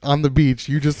with on the beach,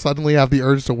 you just suddenly have the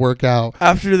urge to work out.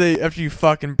 After you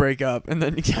fucking break up, and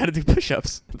then you gotta do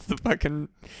push-ups.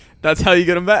 That's how you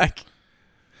get them back.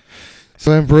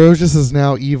 So Ambrosius is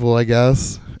now evil, I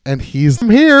guess. And I'm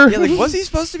here. Yeah, like, was he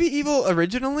supposed to be evil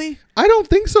originally? I don't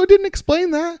think so. It didn't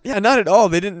explain that. Yeah, not at all.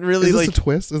 They didn't really, is this a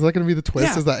twist? Is that going to be the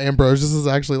twist? Yeah. Is that Ambrosius is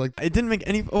actually like... It didn't make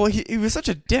any... Well, he was such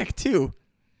a dick, too.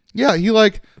 Yeah, he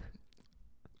like...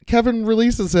 Kevin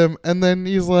releases him, and then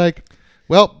he's like,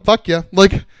 well, fuck you.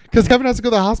 Like, because Kevin has to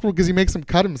go to the hospital because he makes him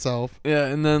cut himself. Yeah,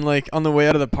 and then, like, on the way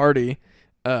out of the party...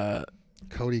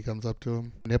 Cody comes up to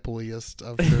him. Nippliest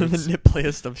of the shirts.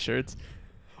 nippliest of shirts.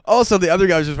 Also, the other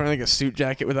guy was just wearing like a suit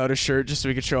jacket without a shirt just so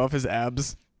he could show off his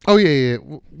abs. Oh, yeah.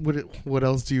 What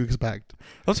else do you expect?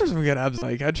 Those are some good abs.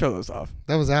 Like, I'd show those off.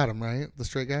 That was Adam, right? The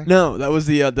straight guy? No, that was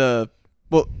the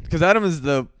well, because Adam is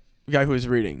the guy who was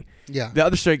reading. Yeah. The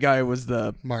other straight guy was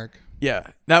the... Mark. Yeah,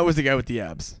 that was the guy with the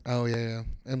abs. Oh, yeah.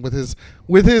 And with his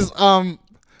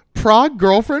Prague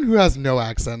girlfriend who has no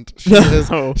accent. She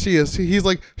is. He's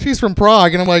like, she's from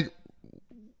Prague. And I'm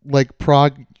like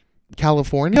Prague...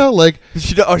 California, like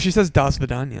she says Das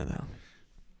Vidania though.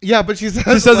 Yeah, but she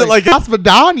says it like Das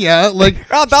Vidania, like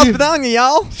oh, Das Vidania,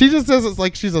 y'all. She just says it's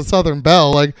like she's a Southern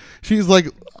belle, like she's like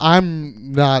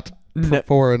I'm not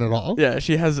foreign at all. Yeah,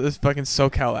 she has this fucking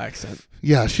SoCal accent.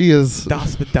 Yeah, she is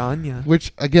Das Vidania,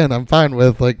 which again I'm fine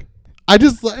with. Like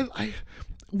I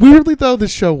weirdly though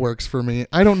this show works for me.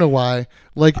 I don't know why.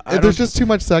 Like there's just too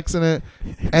much sex in it,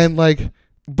 and like,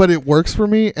 but it works for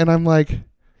me, and I'm like.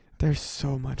 There's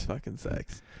so much fucking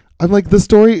sex. I'm like, the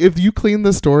story, if you clean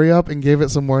the story up and gave it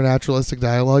some more naturalistic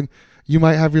dialogue, you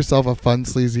might have yourself a fun,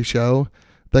 sleazy show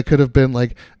that could have been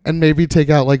like, and maybe take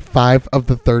out like 5 of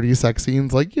the 30 sex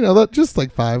scenes. Like, you know, that just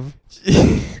like 5.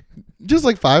 Just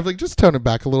like 5. Like, just tone it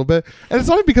back a little bit. And it's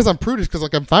not because I'm prudish, because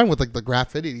like I'm fine with like the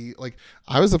graffiti. Like,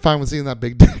 I was fine with seeing that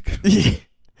big dick.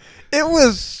 It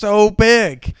was so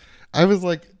big. I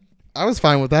was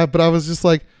fine with that, but I was just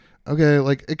like, okay,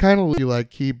 like it kind of you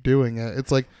like keep doing it.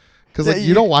 It's like because like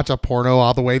you don't watch a porno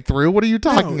all the way through. What are you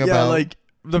talking about? Yeah, like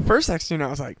the first sex scene, I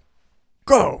was like,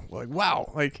 go, like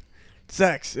wow, like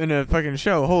sex in a fucking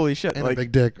show. Holy shit! And like, a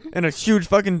big dick. and a huge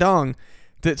fucking dong.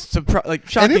 That's like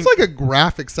shocking. And it's like a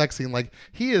graphic sex scene. Like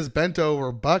he is bent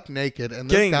over, buck naked, and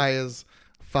this guy is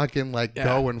fucking like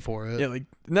going for it. Yeah, like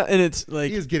and it's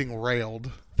like he is getting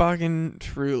railed. Fucking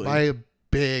truly by a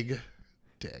big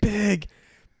dick.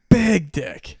 Big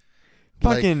dick.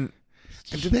 Fucking. Like,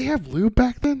 and did they have lube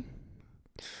back then?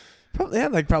 Probably, they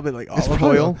had probably olive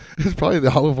oil. It's probably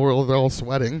the olive oil. They're all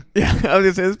sweating. Yeah, I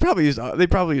was gonna say they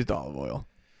probably used olive oil.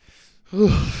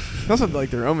 That's what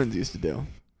like the Romans used to do.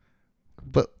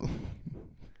 But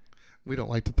we don't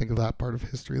like to think of that part of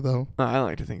history, though. No, I don't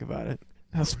like to think about it.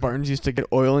 How Spartans used to get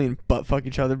oily and butt fuck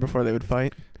each other before they would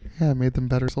fight. Yeah, it made them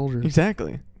better soldiers.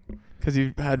 Exactly. Because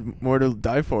you had more to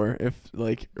die for or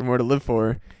more to live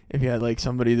for if you had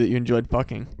somebody that you enjoyed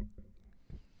fucking.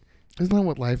 Isn't that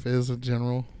what life is in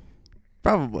general?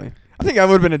 Probably. I think I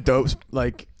would have been a dope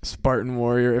Spartan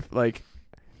warrior if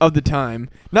of the time,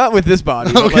 not with this body.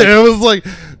 Okay, it was like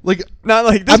not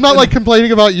like this. I'm not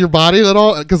complaining about your body at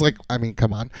all, because I mean,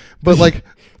 come on, but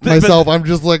myself, I'm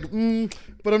just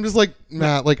but I'm just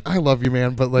nah, I love you,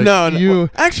 man, but no, you well,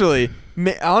 actually,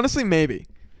 honestly, maybe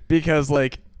because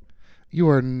you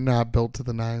are not built to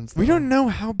the nines. We don't know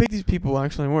how big these people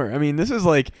actually were. I mean, this is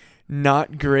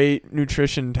not great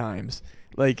nutrition times.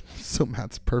 So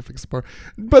Matt's perfect Spartan.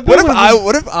 But what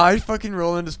if I fucking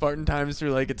roll into Spartan times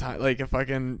through a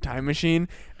fucking time machine,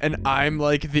 and I'm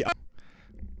the.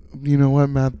 You know what,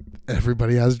 Matt?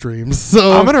 Everybody has dreams.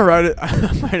 So I'm gonna write it.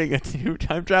 I'm writing a new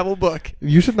time travel book.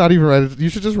 You should not even write it. You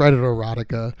should just write an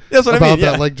erotica. That's what about I mean.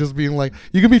 Yeah. That, just being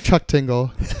you can be Chuck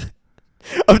Tingle.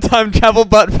 Of time travel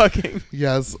butt fucking.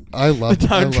 Yes, I love the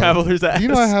time traveler's ass. Do you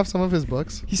know I have some of his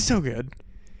books? He's so good.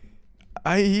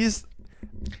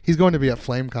 He's going to be at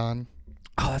FlameCon.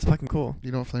 Oh, that's fucking cool.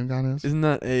 You know what FlameCon is? Isn't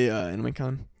that a anime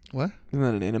con? What? Isn't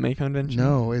that an anime convention?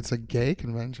 No, it's a gay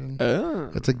convention. Oh.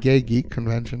 It's a gay geek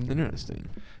convention. Interesting.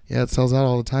 Yeah, it sells out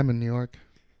all the time in New York.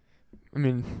 I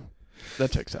mean,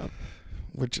 that checks out.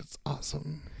 Which is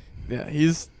awesome. Yeah,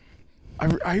 he's...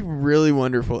 I really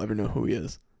wonder if we'll ever know who he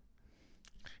is.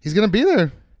 He's going to be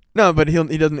there. No, but he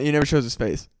never shows his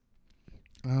face.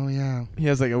 Oh, yeah. He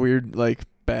has a weird,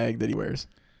 bag that he wears.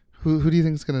 Who do you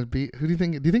think is going to be? Do you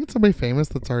think it's somebody famous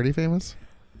that's already famous?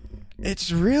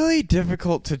 It's really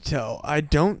difficult to tell. I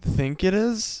don't think it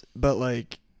is, but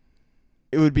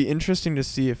it would be interesting to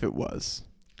see if it was.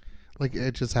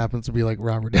 It just happens to be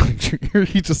Robert Downey Jr.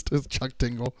 He just is Chuck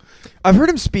Tingle. I've heard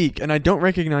him speak, and I don't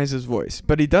recognize his voice,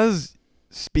 but he does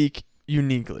speak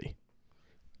uniquely.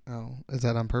 Oh, is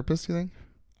that on purpose, you think?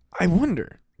 I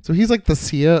wonder. So he's the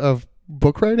Sia of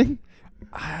book writing?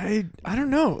 I don't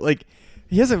know.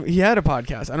 He had a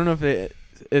podcast. I don't know if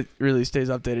it really stays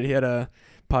updated. He had a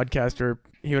podcast where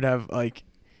he would have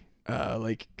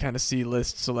kind of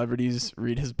C-list celebrities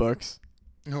read his books.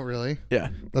 Oh, really? Yeah.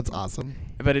 That's awesome.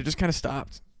 But it just kind of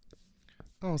stopped.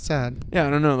 Oh, sad. Yeah, I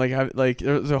don't know.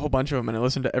 There was a whole bunch of them, and I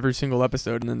listened to every single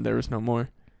episode, and then there was no more.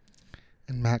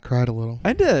 And Matt cried a little.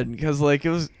 I did, because it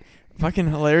was fucking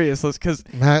hilarious. Because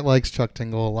Matt likes Chuck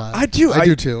Tingle a lot. I do. I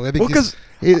do too. I think because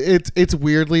it's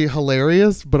weirdly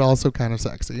hilarious, but also kind of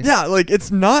sexy. Yeah, it's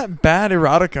not bad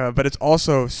erotica, but it's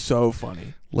also so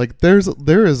funny. There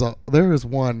is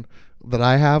one that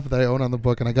I have that I own on the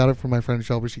book, and I got it from my friend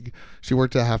Shelby. She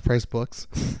worked at Half Price Books,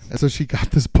 and so she got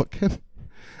this book in,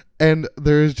 and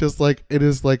there is just it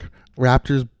is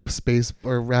Raptors Space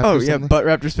or Raptors. Oh yeah, Butt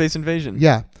Raptor Space Invasion.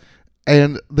 Yeah,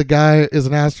 and the guy is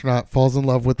an astronaut, falls in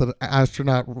love with an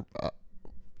astronaut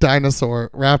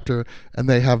dinosaur raptor, and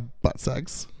they have butt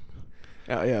sex.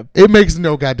 Oh yeah, it makes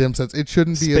no goddamn sense. It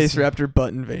shouldn't be Space Raptor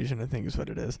Butt Invasion. I think is what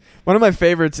it is. One of my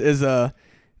favorites is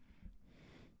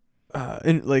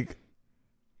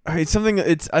it's something.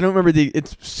 I don't remember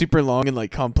it's super long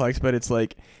and complex, but it's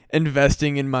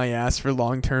investing in my ass for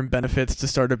long-term benefits to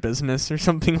start a business or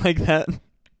something like that.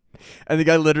 And the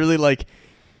guy literally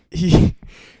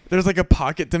there's a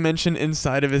pocket dimension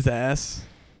inside of his ass,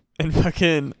 and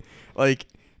fucking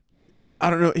I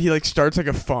don't know. He starts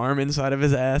a farm inside of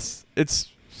his ass.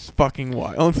 It's fucking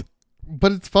wild,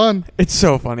 but it's fun. It's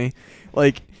so funny.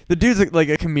 The dude's a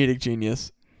comedic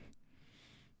genius.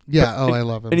 Yeah. I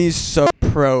love him. And he's so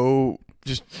pro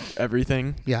just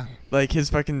everything. Yeah. His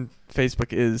fucking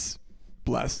Facebook is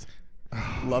blessed.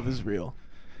 Love is real.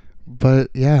 But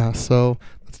yeah, so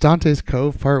it's Dante's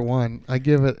Cove Part 1. I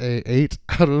give it a 8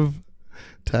 out of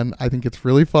 10. I think it's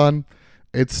really fun.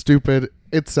 It's stupid.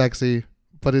 It's sexy.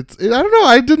 But I don't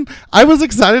know. I was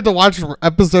excited to watch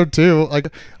episode 2.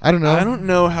 I don't know. I don't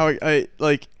know how I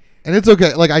and it's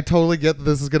okay. I totally get that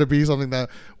this is going to be something that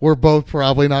we're both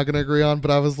probably not going to agree on. But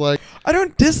I was I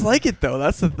don't dislike it though.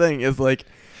 That's the thing. Is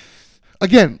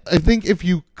again, I think if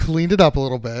you cleaned it up a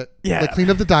little bit, Yeah. like cleaned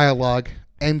up the dialogue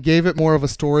and gave it more of a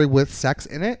story with sex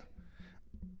in it,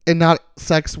 and not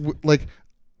sex like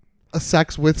a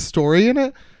sex with story in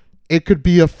it, it could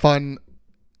be a fun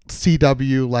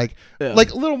CW like a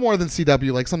little more than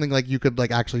CW, like something like you could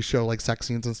like actually show like sex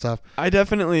scenes and stuff. I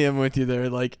definitely am with you there.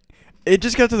 Like, it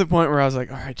just got to the point where I was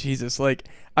like, all right, Jesus, like,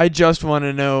 I just want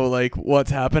to know like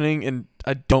what's happening, and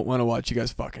I don't want to watch you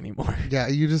guys fuck anymore. Yeah,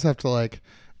 you just have to like,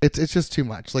 it's just too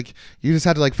much. Like you just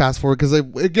had to like fast forward because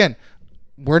again,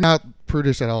 we're not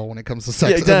prudish at all when it comes to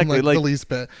sex. Yeah, exactly. Like Like, the least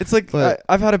bit. It's like But-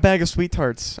 I've had a bag of sweet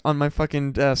tarts on my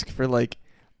fucking desk for like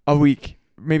a week,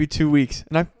 maybe 2 weeks,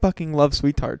 and I fucking love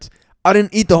sweet tarts. I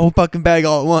didn't eat the whole fucking bag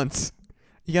all at once.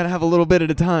 You gotta have a little bit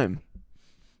at a time.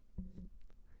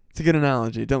 It's a good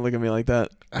analogy. Don't look at me like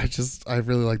that. I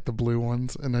really like the blue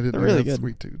ones, and I didn't They're really really have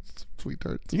good. sweet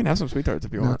tarts. You can have some sweet tarts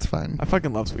if you No, want. it's fine I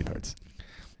fucking love sweet tarts.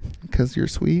 because you're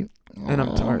sweet And I'm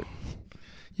Aw. tart.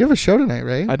 You have a show tonight,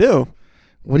 right? I do.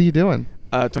 What are you doing?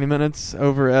 20 minutes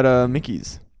over at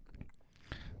Mickey's.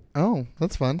 Oh,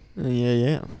 that's fun.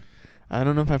 Yeah. I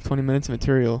don't know if I have 20 minutes of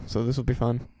material, so this will be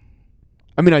fun.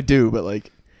 I mean, I do, but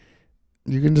like,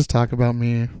 You can just talk about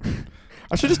me.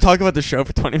 I should just talk about the show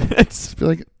for 20 minutes. Just be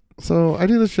like, so I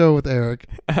do the show with Eric.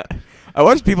 I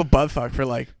watched people butt fuck for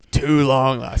like too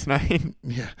long last night.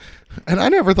 Yeah, and I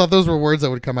never thought those were words that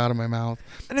would come out of my mouth.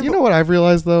 And You know what I've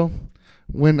realized though,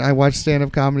 when I watch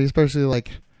stand-up comedy, especially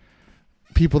like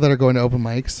people that are going to open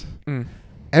mics, Mm.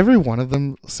 every one of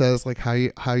them says like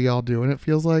how y'all doing. It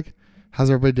feels like, how's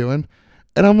everybody doing?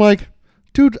 And I'm like,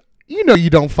 dude, you know you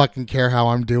don't fucking care how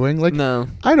I'm doing. Like, No,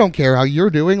 I don't care how you're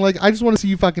doing. Like, I just want to see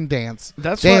you fucking dance.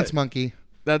 that's Dance, what, monkey.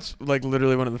 that's like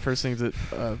literally one of the first things that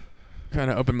kind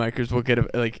of open micers will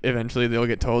get. Like, eventually they'll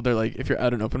get told. They're like, if you're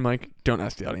at an open mic, don't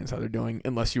ask the audience how they're doing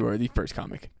unless you are the first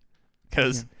comic,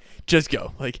 because just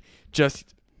go. Like,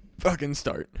 just fucking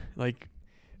start. Like,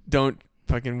 don't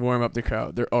fucking warm up the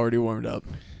crowd. They're already warmed up.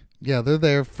 Yeah, they're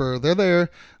there.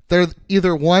 They're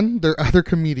either one, they're other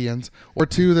comedians, or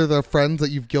two, they're the friends that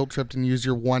you've guilt tripped and used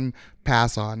your one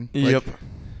pass on. Like, Yep.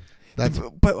 That's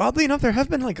But oddly enough, there have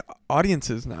been like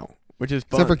audiences now, which is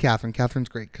fun. except for Catherine. Catherine's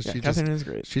great because Yeah, she Catherine is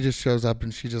great. just shows up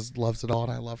and she just loves it all,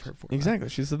 and I love her for that. Exactly,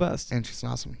 she's the best. And she's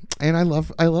awesome. And I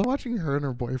love watching her and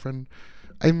her boyfriend.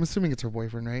 I'm assuming it's her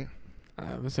boyfriend, right?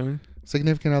 I'm assuming.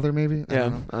 Significant other, maybe. I Yeah,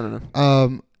 don't know. I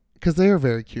don't know. Because they are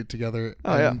very cute together.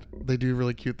 Oh, yeah. and they do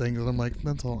really cute things, and I'm like,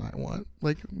 that's all I want.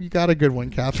 Like, you got a good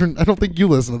one, Catherine. I don't think you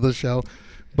listen to this show,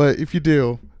 but if you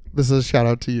do, this is a shout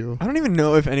out to you. I don't even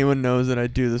know if anyone knows that I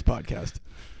do this podcast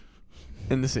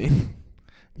in the scene.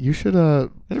 You should I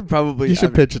should probably. you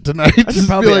should pitch it tonight. I should Just be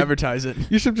probably like, advertise it.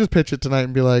 you should just pitch it tonight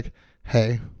and be like,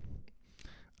 hey,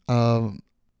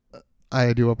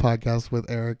 I do a podcast with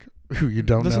Eric, who you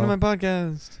don't Listen know. to my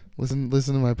podcast. Listen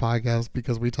to my podcast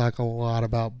because we talk a lot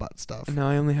about butt stuff. And now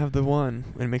I only have the one,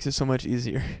 and it makes it so much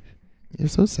easier. You're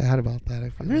so sad about that. I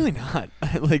feel I'm really not.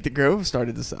 Like, the Grove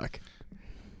started to suck.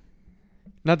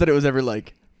 Not that it was ever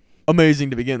like amazing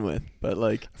to begin with, but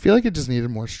like I feel like it just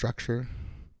needed more structure.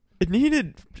 it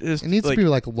needed just It needs like, to be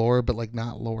like lore, but like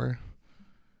not lore.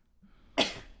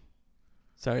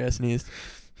 Sorry, I sneezed.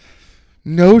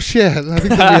 No shit. I think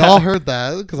that we all heard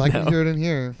that because I No. can hear it in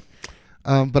here.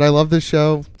 But I love this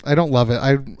show. I don't love it.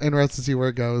 I'm interested to see where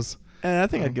it goes. And I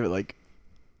think I'd give it like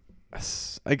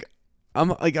I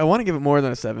want to give it more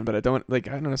than a 7, but I don't like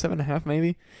I don't know 7.5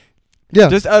 maybe. Yeah.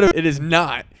 Just out of it is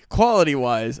not quality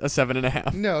wise a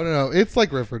 7.5. No. It's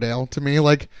like Riverdale to me.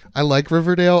 Like, I like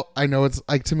Riverdale. I know it's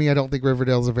like, to me, I don't think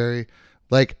Riverdale's a very,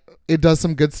 like, it does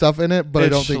some good stuff in it, but it's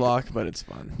I don't think. schlock, but it's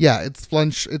fun. Yeah, it's fun.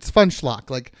 It's fun schlock.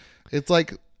 Like, it's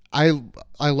like I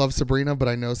love Sabrina, but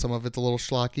I know some of it's a little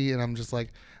schlocky, and I'm just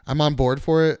like, I'm on board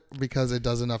for it because it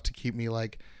does enough to keep me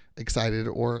like excited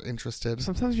or interested.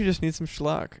 Sometimes you just need some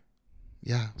schlock.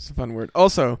 Yeah. It's a fun word.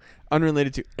 Also,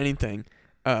 unrelated to anything,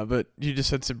 but you just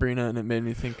said Sabrina, and it made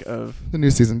me think of The new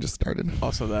season just started.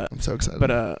 also that. I'm so excited.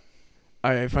 But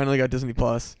I finally got Disney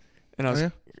Plus, and Oh, yeah?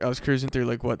 I was cruising through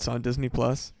like what's on Disney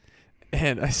Plus,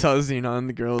 and I saw Xenon,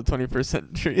 the Girl of the 21st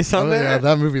Century, is on Oh there. yeah,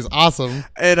 that movie's awesome.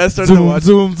 And I started to Zoom, watch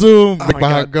zoom, zoom. Oh Make my my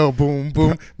heart God. go boom,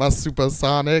 boom. My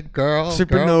supersonic girl.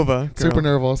 Supernova. Girl.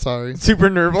 Supernova, sorry.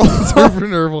 Supernova.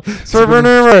 Supernova.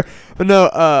 Supernova. But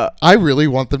no, I really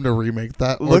want them to remake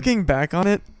that. Or- looking back on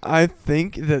it, I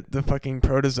think that the fucking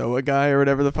Protozoa guy or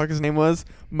whatever the fuck his name was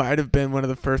might have been one of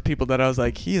the first people that I was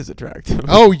like, he is attractive.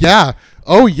 oh yeah,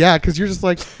 because you're just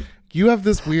like, you have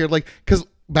this weird like, because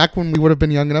back when we would have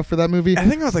been young enough for that movie, I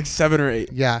think I was like 7 or 8.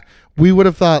 yeah, we would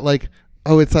have thought like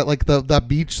Oh, it's that like that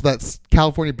beach, that's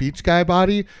California beach guy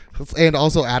body, and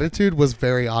also attitude was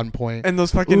very on point. And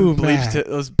those fucking Ooh, Matt.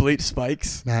 those bleach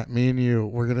spikes. Matt, me and you,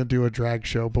 we're gonna do a drag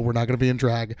show, but we're not gonna be in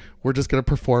drag. We're just gonna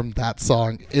perform that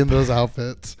song in those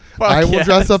outfits. Fuck I will yes.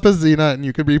 dress up as Xena, and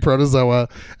you could be Protozoa,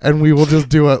 and we will just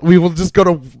do it. We will just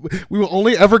we will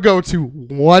only ever go to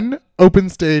one open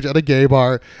stage at a gay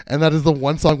bar, and that is the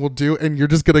one song we'll do. And we're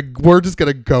just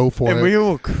gonna go for And it. we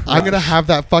will crush. I'm gonna have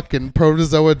that fucking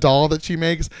Protozoa doll that she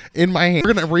makes in my hand.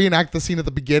 We're gonna reenact the scene at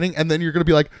the beginning, and then you're gonna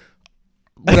be like,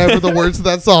 whatever the words of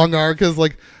that song are, because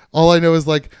like all I know is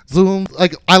like zoom.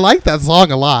 Like I like that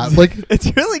song a lot. Like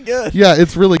It's really good. yeah,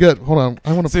 it's really good. Hold on,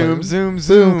 I want to play Zoom, it. zoom,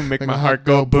 zoom. Make my heart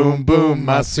go boom, boom.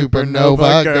 My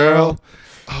supernova girl.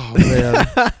 Oh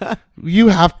man, we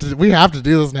have to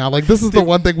do this now. Like this is the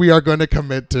one thing we are going to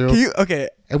commit to. Okay.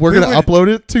 And we're we gonna would-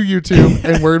 upload it to YouTube,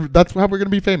 and that's how we're gonna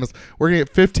be famous. We're gonna get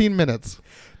 15 minutes.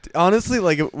 Honestly,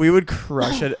 like we would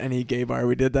crush at any gay bar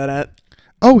we did that at.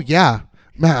 Oh yeah,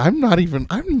 man.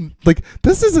 I'm like,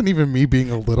 this isn't even me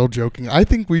being a little joking. I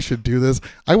think we should do this.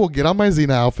 I will get on my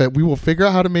Xena outfit. We will figure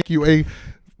out how to make you a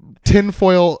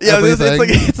tinfoil. Yeah, everything.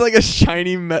 it's like a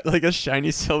shiny like a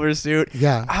shiny silver suit.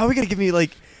 Yeah. How are we gonna give me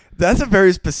like? That's a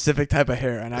very specific type of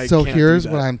hair, and I So can't here's do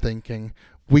that. what I'm thinking: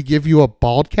 we give you a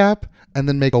bald cap and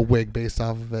then make a wig based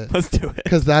off of it. Let's do it.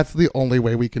 Because that's the only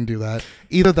way we can do that.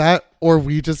 Either that, or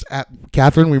we just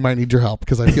Catherine. We might need your help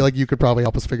because I feel like you could probably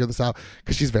help us figure this out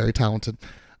because she's very talented.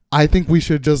 I think we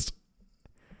should just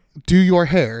do your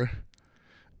hair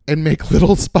and make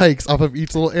little spikes off of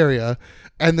each little area,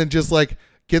 and then just like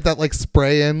get that like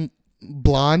spray in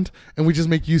blonde, and we just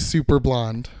make you super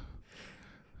blonde.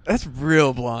 That's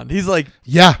real blonde. He's like,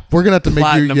 Yeah, we're gonna have to make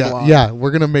you. Platinum blonde. Yeah,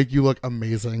 we're gonna make you look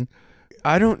amazing.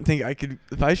 I don't think I could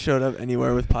if I showed up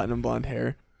anywhere with platinum blonde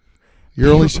hair.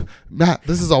 You're only Matt.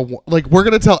 This is like we're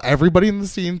gonna tell everybody in the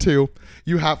scene too.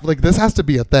 You have like this has to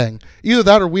be a thing. Either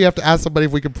that or we have to ask somebody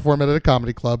if we can perform it at a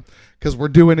comedy club because we're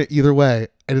doing it either way,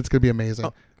 and it's gonna be amazing.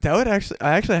 Oh, that would actually.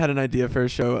 I actually had an idea for a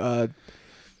show.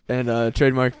 And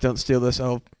trademark. Don't steal this.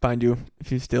 I'll find you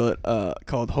if you steal it.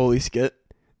 Called Holy Skit,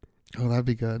 Oh, that'd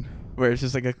be good. where it's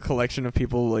just like a collection of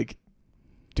people like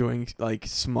doing like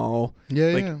small, Yeah,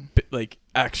 like yeah. like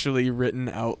actually written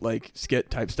out like skit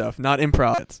type stuff, not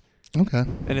improv. Okay,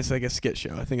 And it's like a skit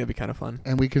show. I think that'd be kind of fun.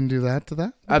 and we can do that to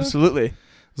that. Absolutely.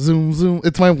 Zoom, zoom.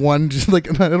 It's my one. Just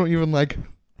like I don't even like.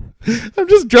 I'm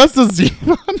just dressed as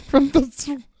Xenon from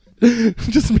the.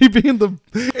 Just me being the.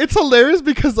 It's hilarious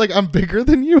because like I'm bigger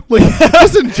than you, like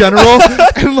just in general,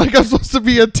 and like I'm supposed to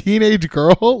be a teenage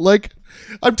girl. Like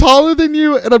I'm taller than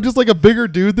you, and I'm just like a bigger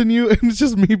dude than you, and it's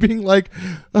just me being like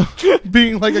a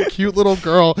cute little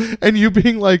girl, and you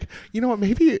being like, you know what?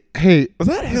 Maybe hey, Was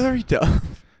that Hillary Duff?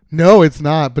 no, it's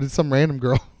not, but it's some random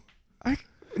girl.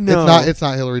 No. It's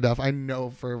not Hillary Duff. I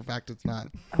know for a fact it's not.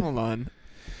 Hold on.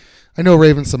 I know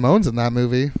Raven Simone's in that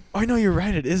movie. Oh, no, you're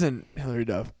right. It isn't Hillary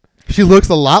Duff. She looks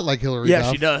a lot like Hillary Yeah,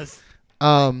 Duff. she does.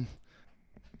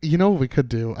 You know what we could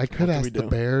do? I could What could ask we the do?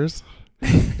 Bears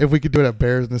if we could do it at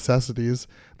Bears Necessities.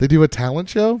 They do a talent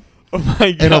show, Oh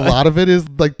my god. and a lot of it is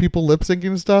like people lip syncing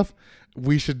and stuff.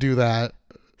 We should do that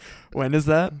When is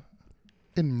that?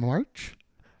 in March.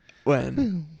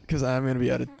 When? Because I'm gonna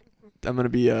be out of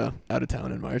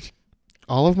town in March.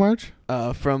 All of March?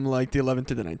 From like the 11th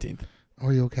to the 19th.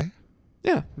 Are you okay?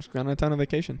 Yeah, I'm just going out of town on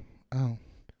vacation. Oh,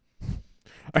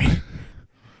 Are you,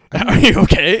 are you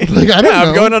okay? Like, I don't yeah, I'm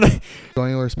know. going on.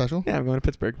 going anywhere special? Yeah, I'm going to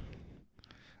Pittsburgh.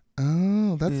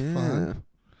 Oh, that's Yeah. fun.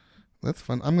 That's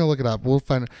fun. I'm gonna look it up. We'll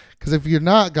find it because if you're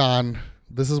not gone,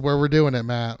 this is where we're doing it,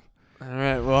 Matt. All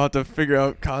right, we'll have to figure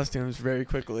out costumes very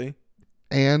quickly.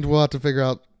 And we'll have to figure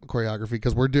out choreography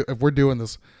because if we're doing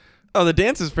this. Oh, the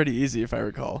dance is pretty easy if I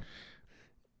recall.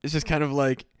 It's just kind of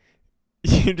like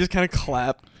you just kind of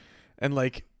clap and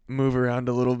like move around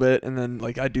a little bit, and then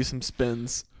like I do some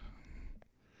spins.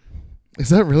 Is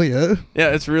that really it? Yeah,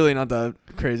 it's really not that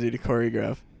crazy to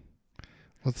choreograph.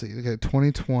 Let's see. Okay,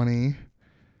 2020.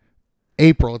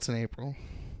 April. It's in April.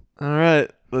 All right,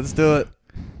 let's do it.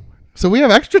 So we have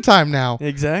extra time now.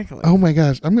 Exactly. Oh my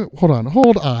gosh. I'm gonna hold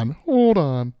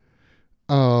on.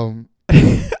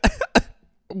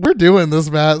 We're doing this,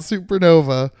 Matt.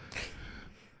 Supernova.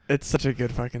 It's such a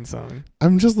good fucking song.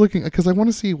 I'm just looking because I want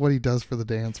to see what he does for the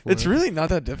dance. For It's it. really not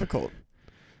that difficult.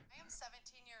 I am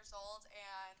 17 years old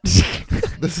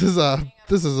and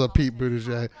This is a Pete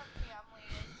Buttigieg.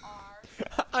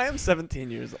 I am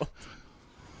 17 years old.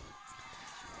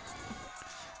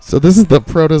 So this is the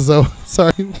Protozoa.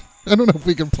 Sorry, I don't know if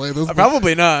we can play this.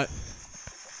 Probably not.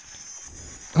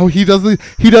 Oh, he does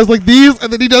like these,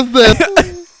 and then he does this.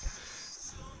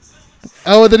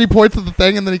 Oh, and then he points at the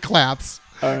thing, and then he claps.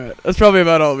 All right, that's probably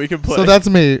about all we can play. So that's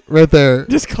me right there.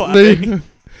 just clapping.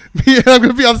 Me, I'm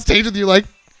gonna be on stage with you like.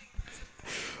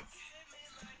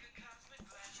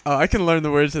 Oh, I can learn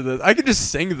the words of this. I can just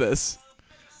sing this.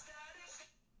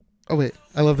 Oh wait,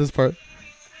 I love this part.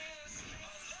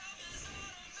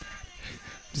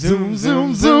 Zoom,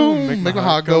 zoom, zoom. Make my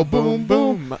heart go boom,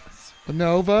 boom.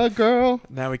 Nova girl.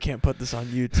 Now we can't put this on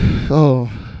YouTube.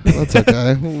 Oh, that's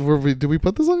okay. Did we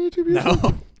put this on YouTube?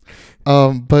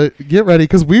 No. But get ready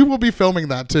because we will be filming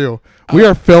that too. We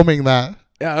are filming that.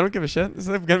 Yeah, I don't give a shit. This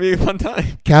is gonna be a fun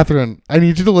time. Catherine, I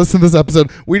need you to listen to this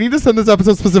episode. We need to send this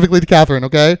episode specifically to Catherine,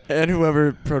 okay? And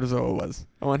whoever Protozoa was,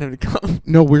 I want him to come.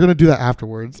 No, we're gonna do that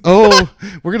afterwards. Oh,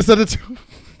 we're gonna send it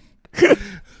to.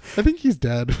 I think he's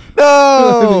dead.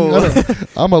 No.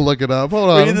 I'm gonna look it up. Hold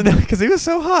We on. need to know because he was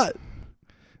so hot.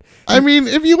 I mean,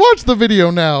 if you watch the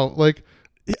video now, like,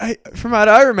 From what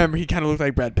I remember, he kind of looked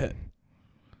like Brad Pitt.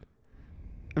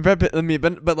 And Brad Pitt, I mean,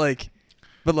 but like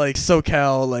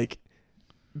SoCal, like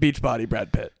Beachbody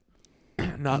Brad Pitt,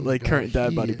 not like current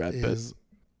dad body Brad Pitt.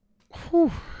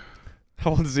 Whew.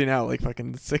 How old is he now? Like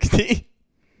fucking 60.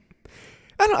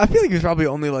 I don't know. I feel like he was probably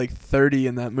only like 30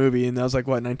 in that movie, and that was like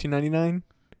what 1999.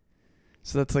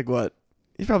 So that's like what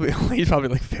he's probably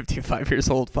like 55 years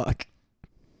old. Fuck.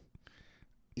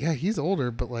 Yeah, he's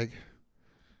older, but like,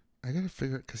 I gotta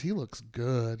figure it because he looks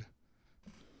good.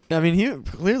 I mean, he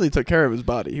clearly took care of his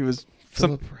body. He was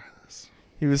Philip Radis.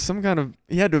 he was some kind of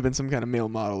he had to have been some kind of male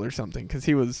model or something because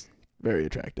he was very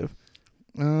attractive.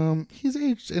 He's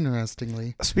aged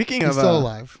interestingly. Speaking He's of still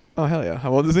alive. Oh hell yeah!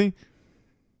 How old is he?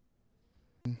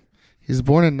 He's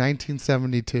born in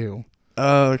 1972.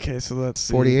 Oh, okay. So let's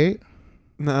see. 48.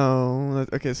 No.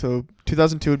 Okay, so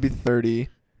 2002 would be 30.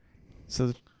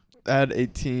 So add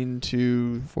 18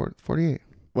 to 48.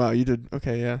 wow. You did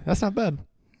okay. Yeah, that's not bad.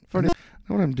 40. I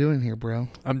know what I'm doing here, bro.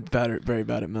 I'm very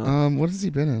bad at math. What has he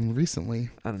been in recently?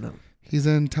 I don't know. He's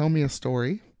in Tell Me a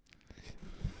Story.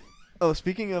 Oh,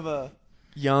 speaking of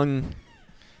young.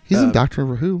 He's in Doctor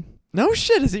Who. No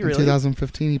shit. Is he In really?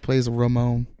 2015, he plays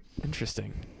Ramon.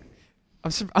 Interesting.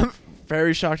 I'm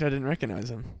very shocked I didn't recognize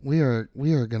him. We're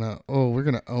gonna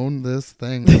own this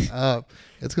thing up.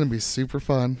 It's gonna be super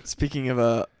fun. Speaking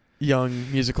of young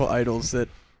musical idols that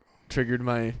triggered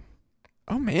my.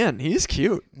 Oh man, he's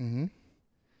cute. Mm-hmm.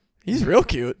 He's real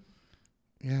cute.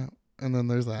 Yeah, and then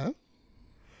there's that.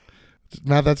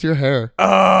 Matt, that's your hair.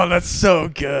 Oh, that's so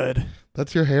good.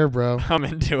 That's your hair, bro. I'm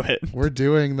into it. We're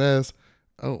doing this.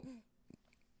 Oh.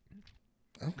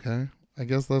 Okay. I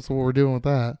guess that's what we're doing with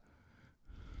that.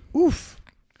 Oof.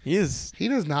 He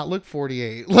does not look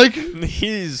 48. Like,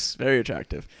 he's very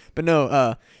attractive. But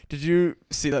no, did you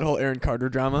see that whole Aaron Carter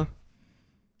drama?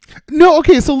 no,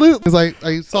 okay, so because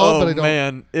I saw it, but I don't.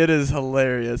 Man, it is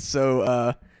hilarious.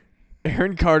 So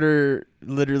Aaron Carter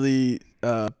literally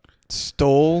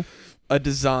stole a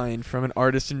design from an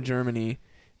artist in Germany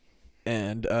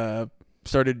and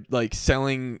started like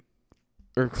selling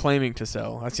or claiming to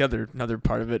sell. That's the another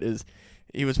part of it is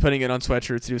he was putting it on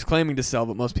sweatshirts he was claiming to sell,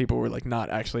 but most people were like not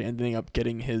actually ending up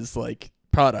getting his like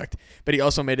product. But he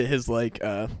also made it his like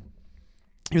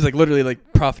he was like literally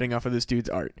like profiting off of this dude's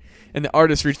art. And the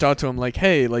artist reached out to him like,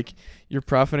 "Hey, like you're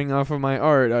profiting off of my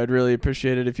art. I'd really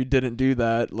appreciate it if you didn't do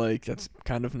that. Like that's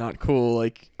kind of not cool.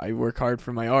 Like I work hard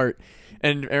for my art."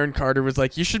 And Aaron Carter was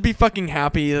like, "You should be fucking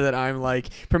happy that I'm like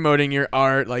promoting your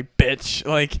art, like bitch."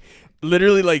 Like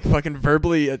literally like fucking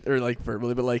verbally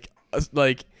but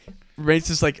like raised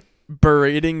this like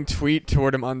berating tweet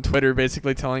toward him on Twitter,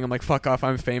 basically telling him like, "Fuck off,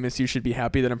 I'm famous. You should be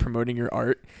happy that I'm promoting your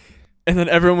art." And then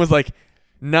everyone was like,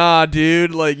 "Nah,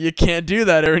 dude, like you can't do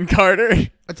that, Aaron Carter."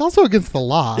 It's also against the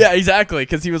law. Yeah, exactly.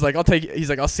 Because he was like,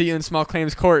 I'll see you in small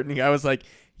claims court. And the guy was like,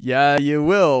 "Yeah, you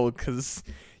will, because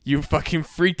you fucking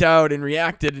freaked out and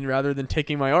reacted, and rather than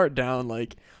taking my art down,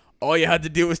 like all you had to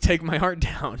do was take my art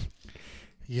down."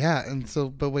 Yeah, and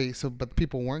but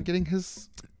people weren't getting his.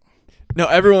 No,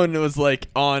 everyone was like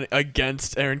on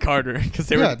against Aaron Carter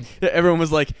because everyone was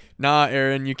like, "Nah,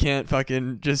 Aaron, you can't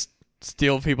fucking just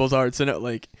steal people's arts." And it,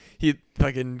 like he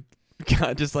fucking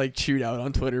got just like chewed out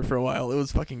on Twitter for a while. It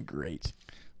was fucking great.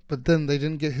 But then they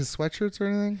didn't get his sweatshirts or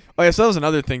anything. Oh yeah, so that was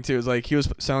another thing too. Is like he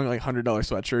was selling like $100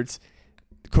 sweatshirts,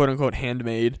 quote unquote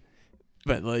handmade,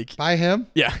 but like by him.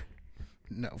 Yeah.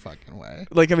 No fucking way.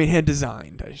 Like I mean, hand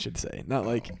designed, I should say, not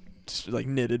like. Just like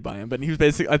knitted by him, but he was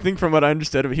basically, I think from what I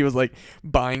understood of it, he was like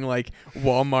buying like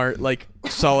Walmart like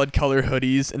solid color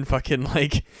hoodies and fucking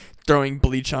like throwing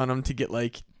bleach on them to get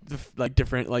like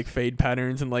different like fade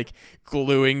patterns and like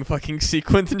gluing fucking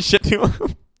sequins and shit to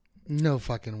them. No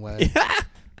fucking way. Yeah.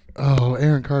 Oh,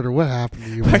 Aaron Carter, what happened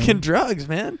to you? Fucking Man? drugs,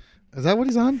 man. Is that what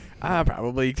he's on?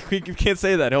 Probably. We can't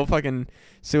say that. He'll fucking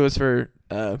sue us for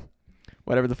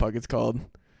whatever the fuck it's called.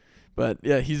 But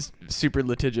yeah, he's super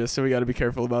litigious, so we got to be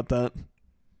careful about that.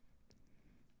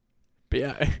 But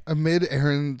yeah. Amid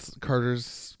Aaron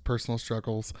Carter's personal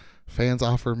struggles, fans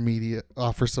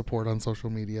offer support on social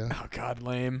media. Oh God,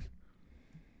 lame.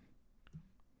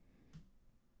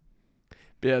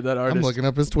 But yeah, that artist. I'm looking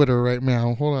up his Twitter right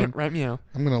now. Hold on. Right meow.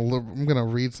 I'm gonna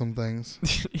read some things.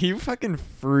 He fucking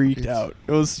freaked out.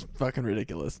 It was fucking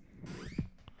ridiculous.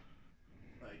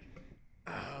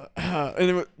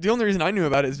 And the only reason I knew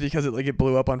about it is because it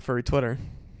blew up on furry Twitter.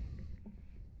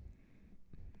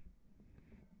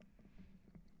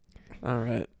 All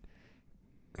right.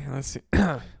 Let's see.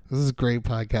 This is great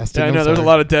podcasting. Yeah, I know. There's a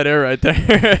lot of dead air right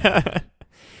there.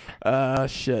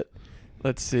 Shit.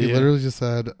 Let's see. He literally just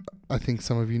said, I think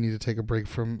some of you need to take a break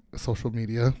from social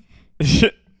media.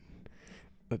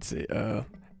 Let's see.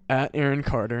 At Aaron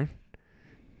Carter.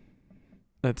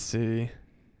 Let's see.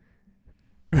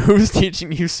 Who's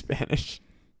teaching you Spanish?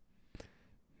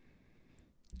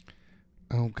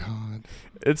 Oh, God.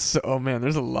 Oh, man.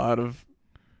 There's a lot of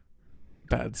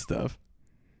bad stuff.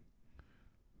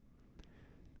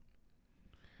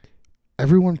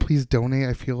 Everyone, please donate.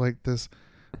 I feel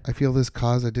this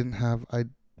cause I didn't have. I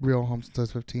real home since I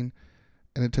was 15,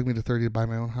 and it took me to 30 to buy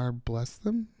my own harp. Bless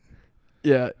them.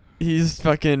 Yeah, he's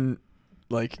fucking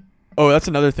oh, that's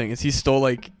another thing is he stole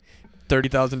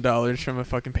 $30,000 from a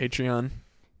fucking Patreon.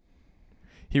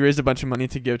 He raised a bunch of money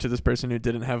to give to this person who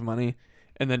didn't have money,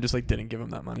 and then just didn't give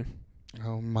him that money.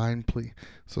 Oh, mine, please.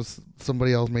 So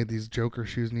somebody else made these Joker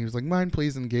shoes, and he was like, mine,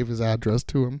 please, and gave his address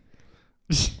to him.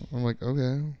 I'm like,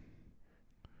 okay.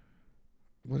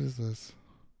 What is this?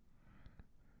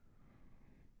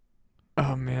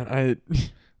 Oh, man,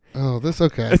 Oh, this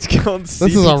okay. It's called This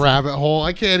is a rabbit hole.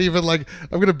 I can't even I'm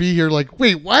gonna be here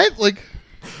wait, what?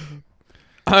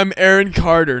 I'm Aaron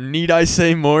Carter. Need I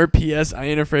say more? P.S. I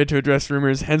ain't afraid to address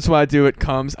rumors. Hence why I do it.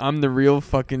 Comes. I'm the real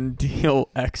fucking deal.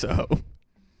 XO.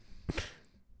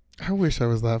 I wish I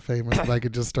was that famous that I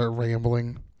could just start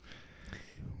rambling.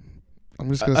 I'm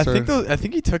just gonna start. I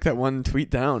think he took that one tweet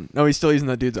down. No, he's still using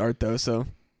that dude's art though. So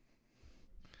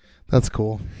that's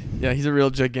cool. Yeah, he's a real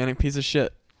gigantic piece of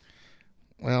shit.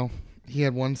 Well, he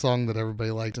had one song that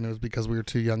everybody liked, and it was because we were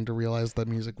too young to realize that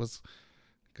music was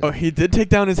good. Oh, he did take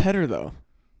down his header though.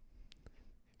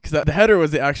 Because the header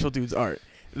was the actual dude's art.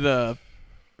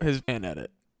 His fan edit.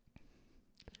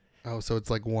 Oh, so it's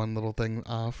one little thing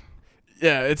off?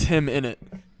 Yeah, it's him in it.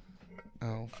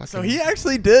 Oh, fucking. So he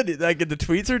actually did. The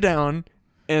tweets are down,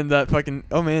 and that fucking.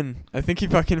 Oh man, I think he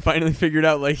fucking finally figured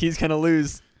out he's gonna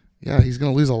lose. Yeah, he's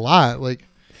gonna lose a lot.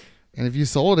 And if he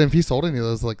sold any of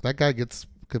those, that guy gets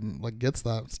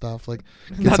that stuff. Not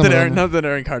that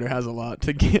Aaron Carter has a lot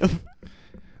to give.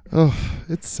 Oh,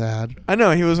 it's sad. I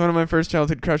know, he was one of my first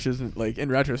childhood crushes, in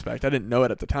retrospect. I didn't know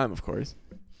it at the time, of course.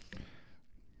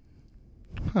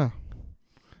 Huh.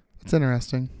 That's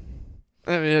interesting.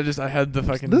 I mean, I had the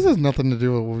fucking... This has nothing to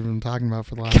do with what we've been talking about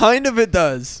for the last... Kind of it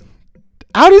does.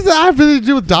 How does that have anything to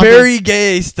do with... Very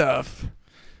gay stuff.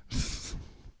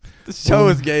 The show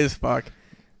is gay as fuck.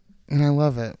 And I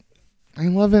love it. I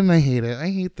love it and I hate it. I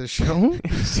hate this show.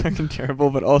 It's fucking terrible,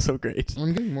 but also great.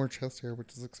 I'm getting more chest hair,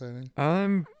 which is exciting.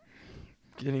 I'm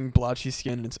getting blotchy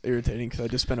skin, and it's irritating because I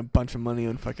just spent a bunch of money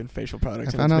on fucking facial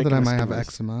products. I found out that I might have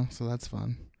eczema, so that's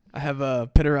fun. I have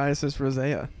pityriasis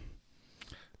rosea.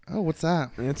 Oh, what's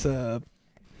that? It's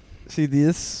see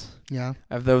this? Yeah.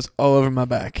 I have those all over my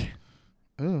back.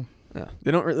 Oh. Yeah.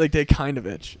 They don't they kind of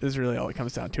itch is really all it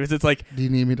comes down to. It's Do you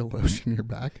need me to lotion your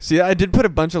back? See, I did put a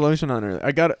bunch of lotion on her.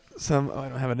 I got some. Oh, I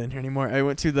don't have it in here anymore. I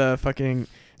went to the fucking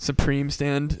Supreme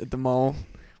stand at the mall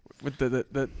with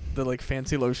the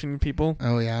fancy lotion people.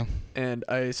 Oh yeah. And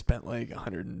I spent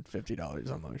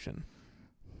 $150 on lotion.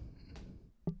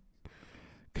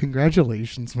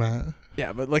 Congratulations, Matt.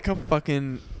 Yeah, but look how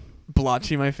fucking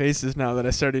blotchy my face is now that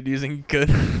I started using good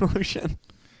lotion.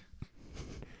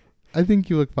 I think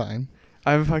you look fine.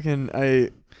 I'm fucking... I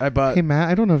bought... Hey, Matt,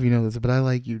 I don't know if you know this, but I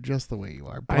like you just the way you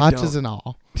are. Blotches and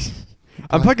all.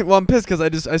 I'm fucking... Well, I'm pissed because I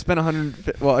spent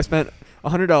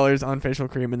 $100 on facial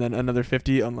cream and then another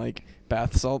 $50 on,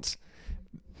 bath salts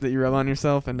that you rub on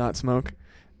yourself and not smoke.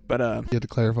 But, you had to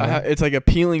clarify. it's a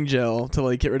peeling gel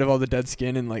to, get rid of all the dead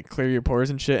skin and, clear your pores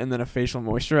and shit, and then a facial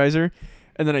moisturizer.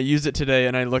 And then I used it today,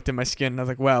 and I looked at my skin, and I was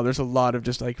like, wow, there's a lot of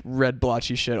just, red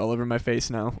blotchy shit all over my face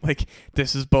now.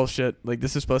 This is bullshit.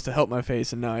 This is supposed to help my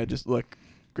face, and now I just look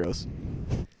gross.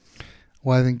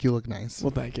 Well, I think you look nice.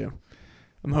 Well, thank you.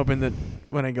 I'm hoping that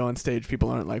when I go on stage, people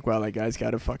aren't like, wow, that guy's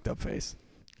got a fucked up face.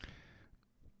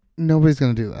 Nobody's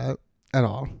going to do that at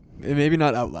all. Maybe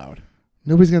not out loud.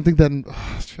 Nobody's gonna think that.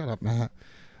 Shut up, Matt.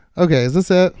 Okay, is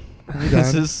this it? Are we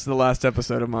This done? is the last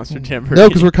episode of Monster Jamboree. No,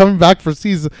 because we're coming back for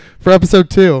episode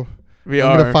 2. we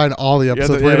I'm are gonna find all the You have to-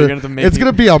 episodes. yeah, We're you're gonna- gonna have to make it's me-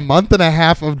 gonna be a month and a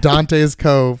half of Dante's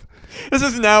Cove. This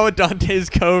is now a Dante's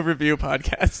Cove review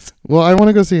podcast. Well, I want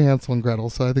to go see Hansel and Gretel,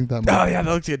 so I think that. Oh Might, yeah, that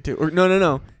looks good too. Or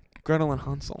no. Gretel and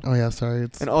Hansel. Oh yeah, sorry.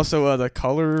 It's And also the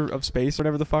Color of Space,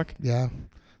 whatever the fuck. yeah.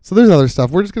 So there's other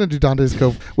stuff. We're just gonna do Dante's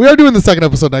Cove. We are doing the second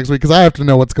episode next week because I have to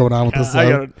know what's going on with this. I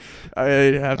show. have to I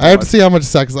have to watch. see how much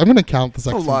sex. I'm gonna count the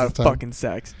sex. That's a lot of scenes this time. fucking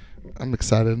sex. I'm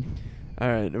excited. All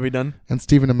right, are we done? And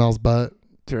Stephen Amell's butt.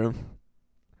 True.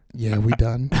 Yeah, we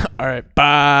done. All right,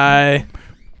 bye.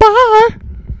 Bye.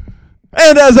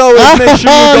 And as always, make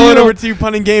sure you're You going know- over to Just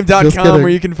punningame.com kidding. where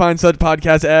you can find such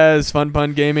podcasts as Fun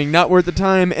Pun Gaming, Not Worth the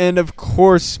Time, and of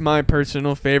course, my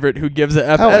personal favorite, Who Gives a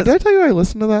F. Oh, S. did I tell you I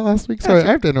listened to that last week? Sorry, Yeah,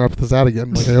 I have to interrupt this ad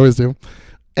again, like I always do.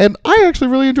 And I actually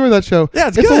really enjoy that show. Yeah,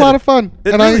 it's a good. lot of fun,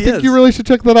 It and I really think is. you really should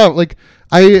check that out. Like,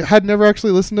 I had never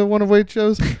actually listened to one of Wade's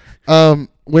shows.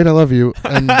 Wade, I love you,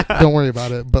 and don't worry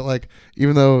about it. But like,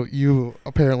 even though you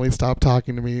apparently stopped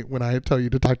talking to me when I tell you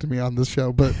to talk to me on this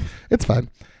show, but it's fine.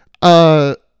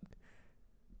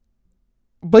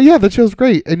 But yeah, that show's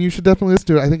great, and you should definitely listen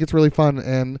to it. I think it's really fun,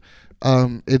 and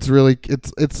it's really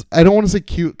it's. I don't want to say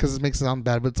cute because it makes it sound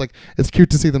bad, but it's cute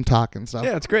to see them talk and stuff.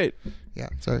 Yeah, it's great. Yeah.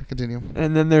 Sorry. Continue.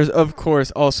 And then there's, of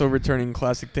course, also returning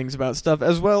classic things about stuff,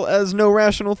 as well as No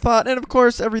Rational Thought, and of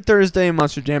course, every Thursday,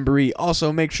 Monster Jamboree.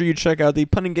 Also, make sure you check out the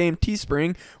Punning Game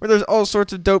Teespring, where there's all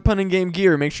sorts of dope punning game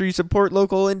gear. Make sure you support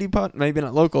local indie maybe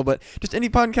not local, but just indie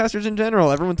podcasters in general.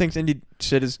 Everyone thinks indie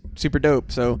shit is super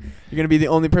dope, so you're gonna be the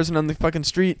only person on the fucking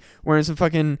street wearing some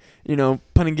fucking,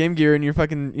 punning game gear in your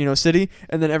fucking, city,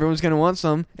 and then everyone's gonna want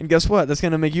some, and guess what? That's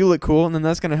gonna make you look cool, and then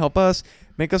that's gonna help us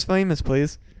make us famous,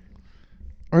 please.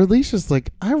 Or at least just like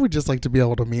I would just like to be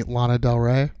able to meet Lana Del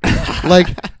Rey. Like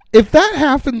if that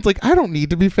happens, like I don't need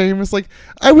to be famous. Like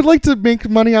I would like to make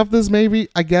money off this, maybe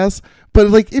I guess. But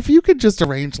like if you could just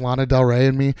arrange Lana Del Rey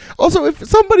and me. Also, if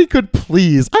somebody could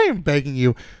please, I am begging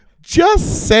you,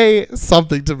 just say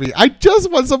something to me. I just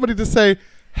want somebody to say,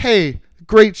 "Hey,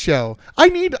 great show." I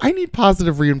need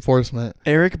positive reinforcement.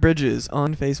 Eric Bridges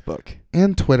on Facebook.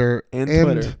 And Twitter. And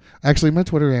Twitter. Actually, my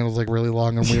Twitter handle is like really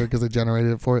long and weird because I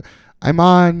generated it for it.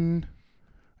 I'm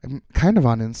kind of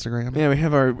on Instagram. Yeah, we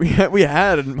had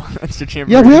a Monster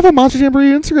Jamboree. Yeah, we have a Monster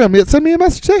Jamboree Instagram. Yeah, send me a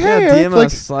message. Say, hey, Yeah, DM like,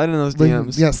 us. Slide in those like,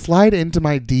 DMs. yeah, slide into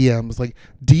my DMs. Like,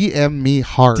 DM me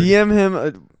hard. DM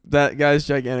him that guy's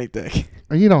gigantic dick.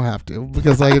 You don't have to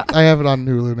because I have it on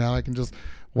Hulu now. I can just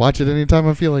watch it anytime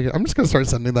I feel like it. I'm just gonna start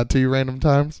sending that to you random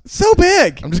times. So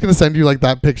big. I'm just gonna send you like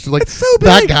that picture, like It's so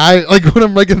that big. guy. Like when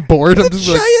I'm like bored, I'm It's a just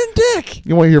like, giant dick.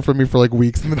 you won't hear from me for like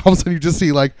weeks, and then all of a sudden you just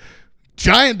see like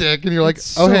giant dick, and you're like,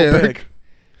 It's oh so hey, Eric.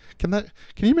 big.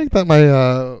 Can you make that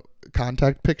my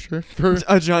contact picture for?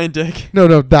 A giant dick.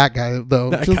 No, that guy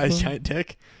though. That Just guy's the- giant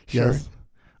dick. Sure. Yes,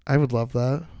 I would love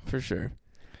that. For sure.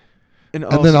 And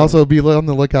then also be on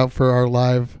the lookout for our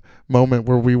live moment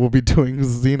where we will be doing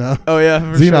Xena, Oh yeah,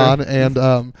 for Xenon, sure.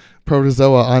 and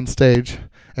Protozoa on stage,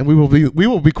 and we will be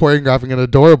choreographing an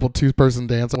adorable 2-person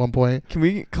dance at one point. Can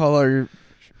we call our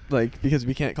because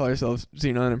we can't call ourselves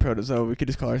Xenon and Protozoa, we could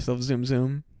just call ourselves Zoom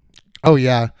Zoom. Oh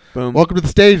yeah, Boom. welcome to the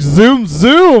stage, Zoom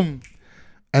Zoom,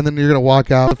 and then you're gonna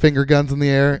walk out, the finger guns in the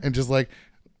air, and just like.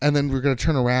 And then we're going to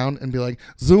turn around and be like,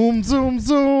 zoom, zoom,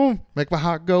 zoom, make my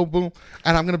heart go boom.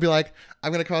 And I'm going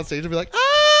to come on stage and be like,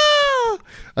 ah!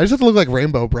 I just have to look like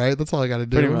Rainbow Bright. That's all I got to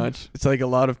do. Pretty much. It's like a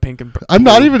lot of pink and I'm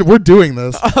not even, we're doing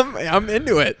this. I'm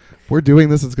into it. We're doing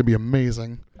this. It's going to be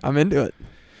amazing. I'm into it.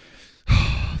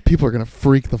 People are going to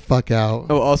freak the fuck out.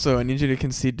 Oh, also, I need you to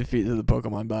concede defeat to the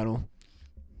Pokemon battle.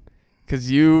 Because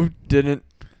you didn't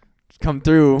come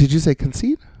through. Did you say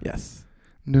concede? Yes.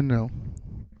 No.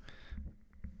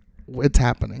 It's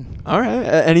happening. All right.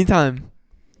 Anytime.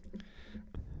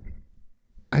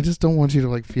 I just don't want you to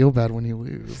like feel bad when you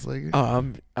lose. Like,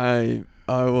 I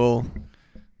will.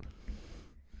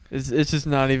 It's just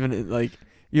not even like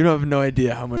you don't have no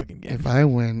idea how much I can get. if I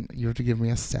win, you have to give me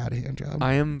a stat hand job.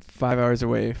 I am 5 hours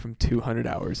away from 200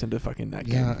 hours into fucking that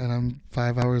game. Yeah, and I'm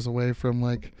 5 hours away from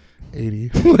like 80.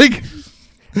 Like,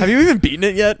 Have you even beaten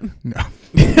it yet? no.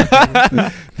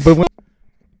 But when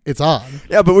it's on.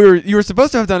 Yeah, but you were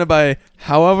supposed to have done it by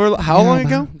how long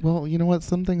ago? Well, you know what?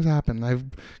 Some things happen. I've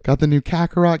got the new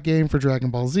Kakarot game for Dragon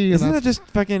Ball Z. And Isn't that just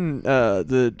fucking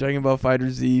the Dragon Ball Fighter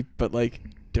Z, but like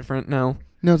different now?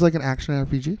 no, it's like an action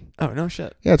RPG. Oh no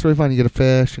shit. Yeah, it's really fun. You get a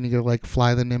fish and you get to like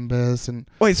fly the Nimbus and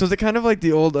Wait, so is it kind of like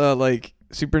the old like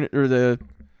Super or the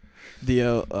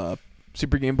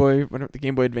Super Game Boy, the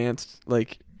Game Boy Advance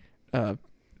like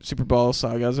Super Ball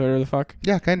Sagas or whatever the fuck?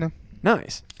 yeah, kind of.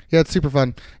 Nice. Yeah, it's super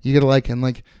fun. You get to like, and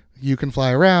like, you can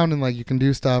fly around and like you can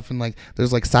do stuff and like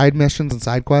there's like side missions and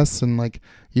side quests and like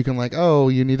you can like, oh,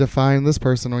 you need to find this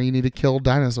person or you need to kill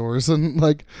dinosaurs and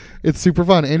like it's super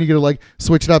fun. And you get to like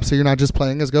switch it up so you're not just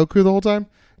playing as Goku the whole time.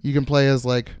 You can play as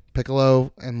like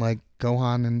Piccolo and like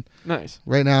Gohan. And Nice.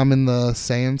 right now I'm in the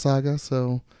Saiyan saga,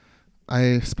 so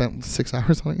I spent 6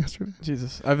 hours on it yesterday.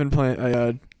 Jesus, I've been playing.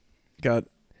 I got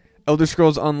Elder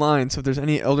Scrolls Online. So if there's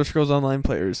any Elder Scrolls Online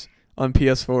players on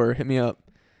PS4, hit me up.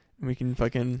 And we can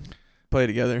fucking play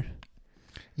together.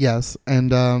 Yes,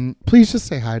 and please just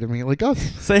say hi to me. Like, oh,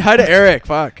 Say hi to Eric.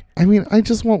 Fuck. I mean, I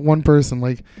just want one person.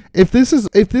 Like, if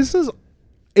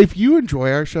you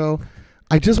enjoy our show,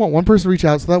 I just want one person to reach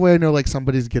out so that way I know like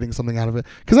somebody's getting something out of it.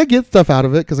 Because I get stuff out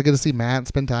of it because I get to see Matt and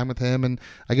spend time with him, and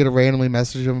I get to randomly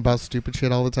message him about stupid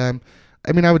shit all the time.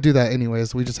 I mean, I would do that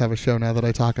anyways. We just have a show now that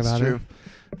I talk That's about true.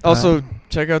 it. Also,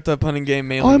 check out the Punning Game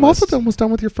mailing Oh, I'm list. also almost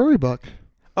done with your furry book.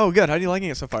 Oh, good. How are you liking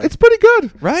it so far? It's pretty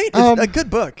good. right? It's a good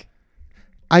book.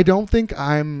 I don't think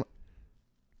I'm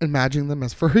imagining them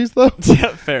as furries though.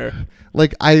 Yeah, fair.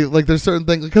 Like there's certain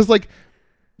things because like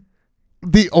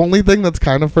the only thing that's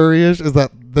kind of furry-ish is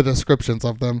that the descriptions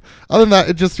of them. Other than that,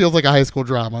 it just feels like a high school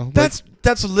drama. Like,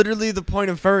 That's literally the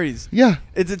point of furries. yeah.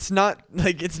 It's not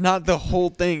like it's not the whole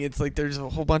thing. It's like there's a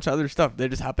whole bunch of other stuff. They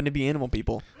just happen to be animal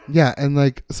people. Yeah, and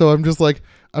like so I'm just like,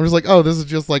 oh, this is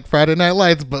just like Friday Night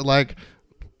Lights, but like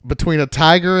between a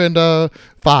tiger and a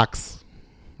fox.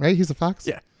 Right? He's a fox?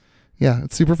 Yeah. Yeah,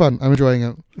 it's super fun. I'm enjoying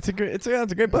it. It's a great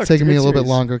book. It's taking me a little bit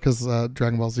longer because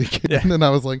Dragon Ball Z came in, and I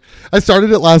was like, I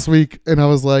started it last week, and I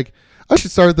was like, I should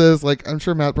start this. Like, I'm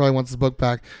sure Matt probably wants his book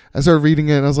back. I started reading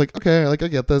it, and I was like, okay, like I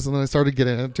get this, and then I started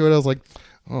getting into it. I was like,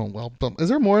 oh well, is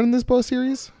there more in this book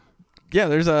series? Yeah,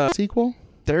 there's a Sequel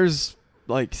there's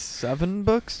like 7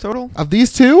 books total. of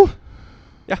these two?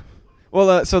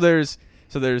 Well, so there's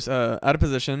Out of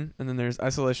Position, and then there's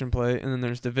Isolation Play, and then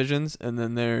there's Divisions, and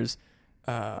then there's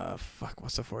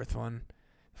what's the fourth one?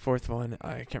 Fourth one,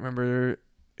 I can't remember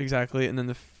exactly, and then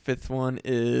the fifth one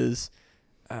is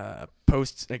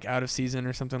post like out of season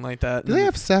or something like that. Do they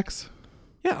have sex?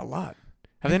 Yeah, a lot.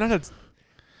 Have they not had?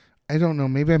 I don't know.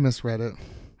 Maybe I misread it.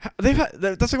 They've had.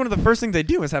 That's like one of the first things they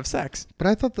do is have sex. But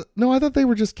I thought I thought they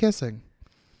were just kissing.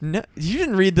 No, you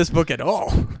didn't read this book at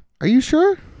all. Are you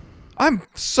sure? I'm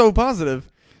so positive.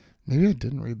 Maybe I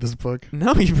didn't read this book.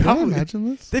 No, you Can I probably imagine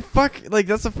this? They fuck like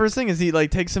that's the first thing is he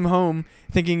like takes him home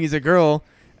thinking he's a girl,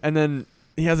 and then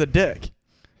he has a dick.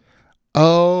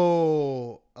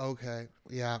 Oh, okay.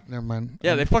 Yeah, never mind.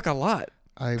 Yeah, they fuck a lot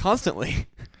I constantly.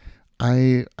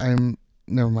 I'm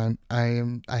never mind. I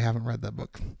haven't read that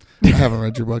book. I haven't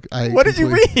read your book. What did you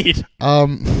read?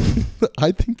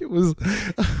 I think it was.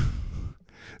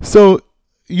 So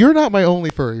you're not my only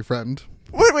furry friend.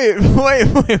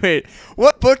 Wait.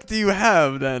 What book do you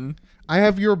have then? I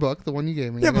have your book, the one you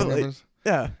gave me. Yeah, I don't but like, remember-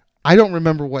 yeah. I don't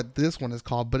remember what this one is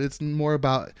called, but it's more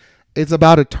about. It's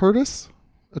about a tortoise,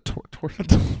 a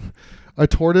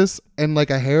tortoise, and like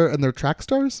a hare, and they're track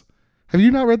stars. Have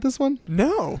you not read this one?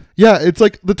 No. Yeah, it's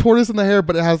like the tortoise and the hare,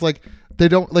 but it has like they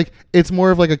don't like. It's more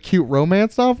of like a cute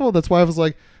romance novel. That's why I was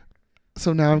like.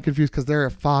 So now I'm confused because they're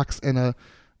a fox and a.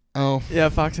 Oh. Yeah,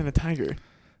 Fox and a Tiger.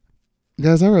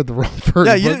 Guys, I read the wrong furry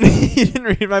Yeah, you book. didn't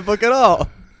read my book at all.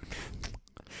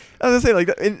 I was gonna say like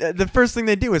the first thing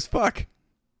they do is fuck.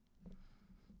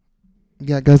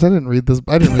 Yeah, guys, I didn't read this.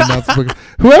 I didn't read Matt's book.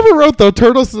 Whoever wrote the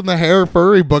Turtles and the Hare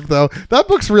furry book, though, that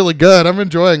book's really good. I'm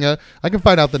enjoying it. I can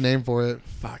find out the name for it.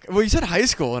 Fuck. Well, you said high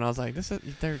school, and I was like,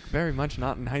 they're very much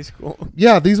not in high school.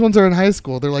 Yeah, these ones are in high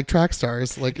school. They're like track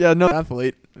stars. Like, Yeah, no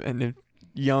athlete and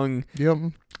young. yep.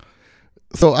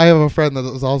 So I have a friend that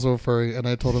was also a furry, and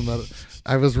I told him that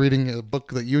I was reading a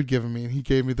book that you had given me, and he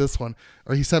gave me this one,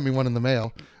 or he sent me one in the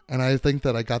mail, and I think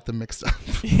that I got them mixed up.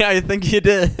 Yeah, I think you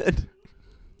did.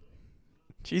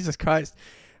 Jesus Christ.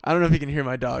 I don't know if you can hear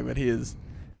my dog, but he is.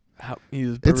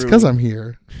 It's because I'm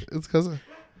here. It's because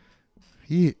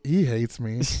he hates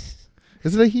me. Is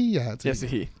it a he? Yeah, it's Yes, a a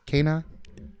he. Kenai.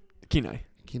 Kenai.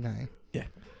 Kenai. Yeah.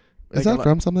 Is Like that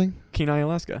from something? Kenai,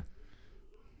 Alaska.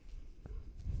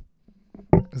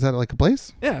 Is that like a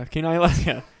place? Yeah, Kenai,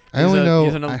 Alaska. I only know.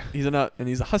 He's a nut, and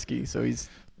he's a husky, so he's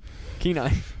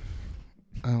Kenai.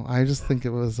 I just think it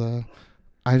was.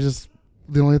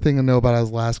 The only thing I know about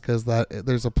Alaska is that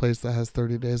there's a place that has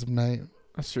 30 days of night.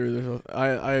 That's true.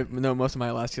 I know most of my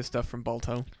Alaska stuff from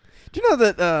Balto. Do you know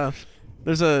that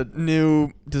there's a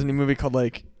new Disney movie called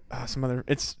like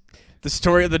it's the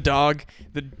story of the dog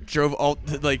that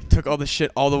took all the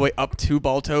shit all the way up to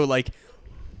Balto like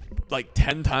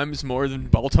 10 times more than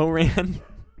Balto ran.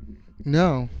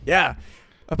 No. Yeah.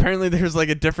 Apparently there's like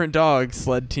a different dog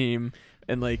sled team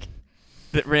and like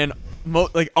that ran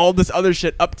all this other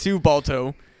shit up to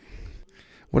Balto.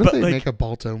 What if But, they like- make a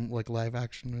Balto like live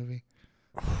action movie?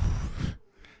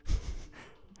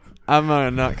 I'm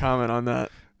gonna not comment on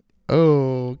that.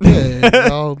 Okay.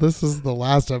 Well, this is the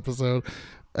last episode.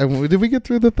 And did we get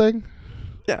through the thing?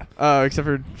 Yeah. Except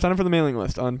for sign up for the mailing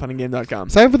list on punninggame.com.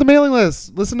 Sign up for the mailing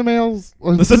list. Listen to mails.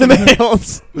 Listen to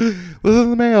mails. Listen to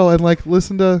the mail and like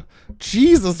listen to.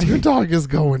 Jesus, your dog is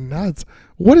going nuts.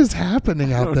 What is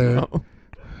happening I out don't there? know.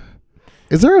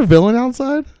 Is there a villain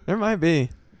outside? There might be.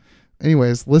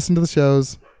 Anyways, listen to the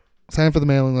shows. Sign up for the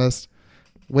mailing list.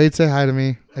 Wade, say hi to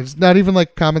me. I just not even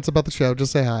like comments about the show.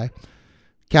 Just say hi.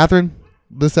 Catherine,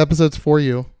 this episode's for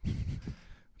you.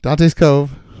 Dante's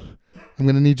Cove. I'm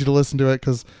gonna need you to listen to it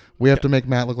because we have to make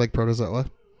Matt look like Protozoa.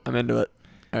 I'm into it.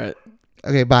 All right.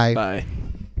 Okay, bye. Bye.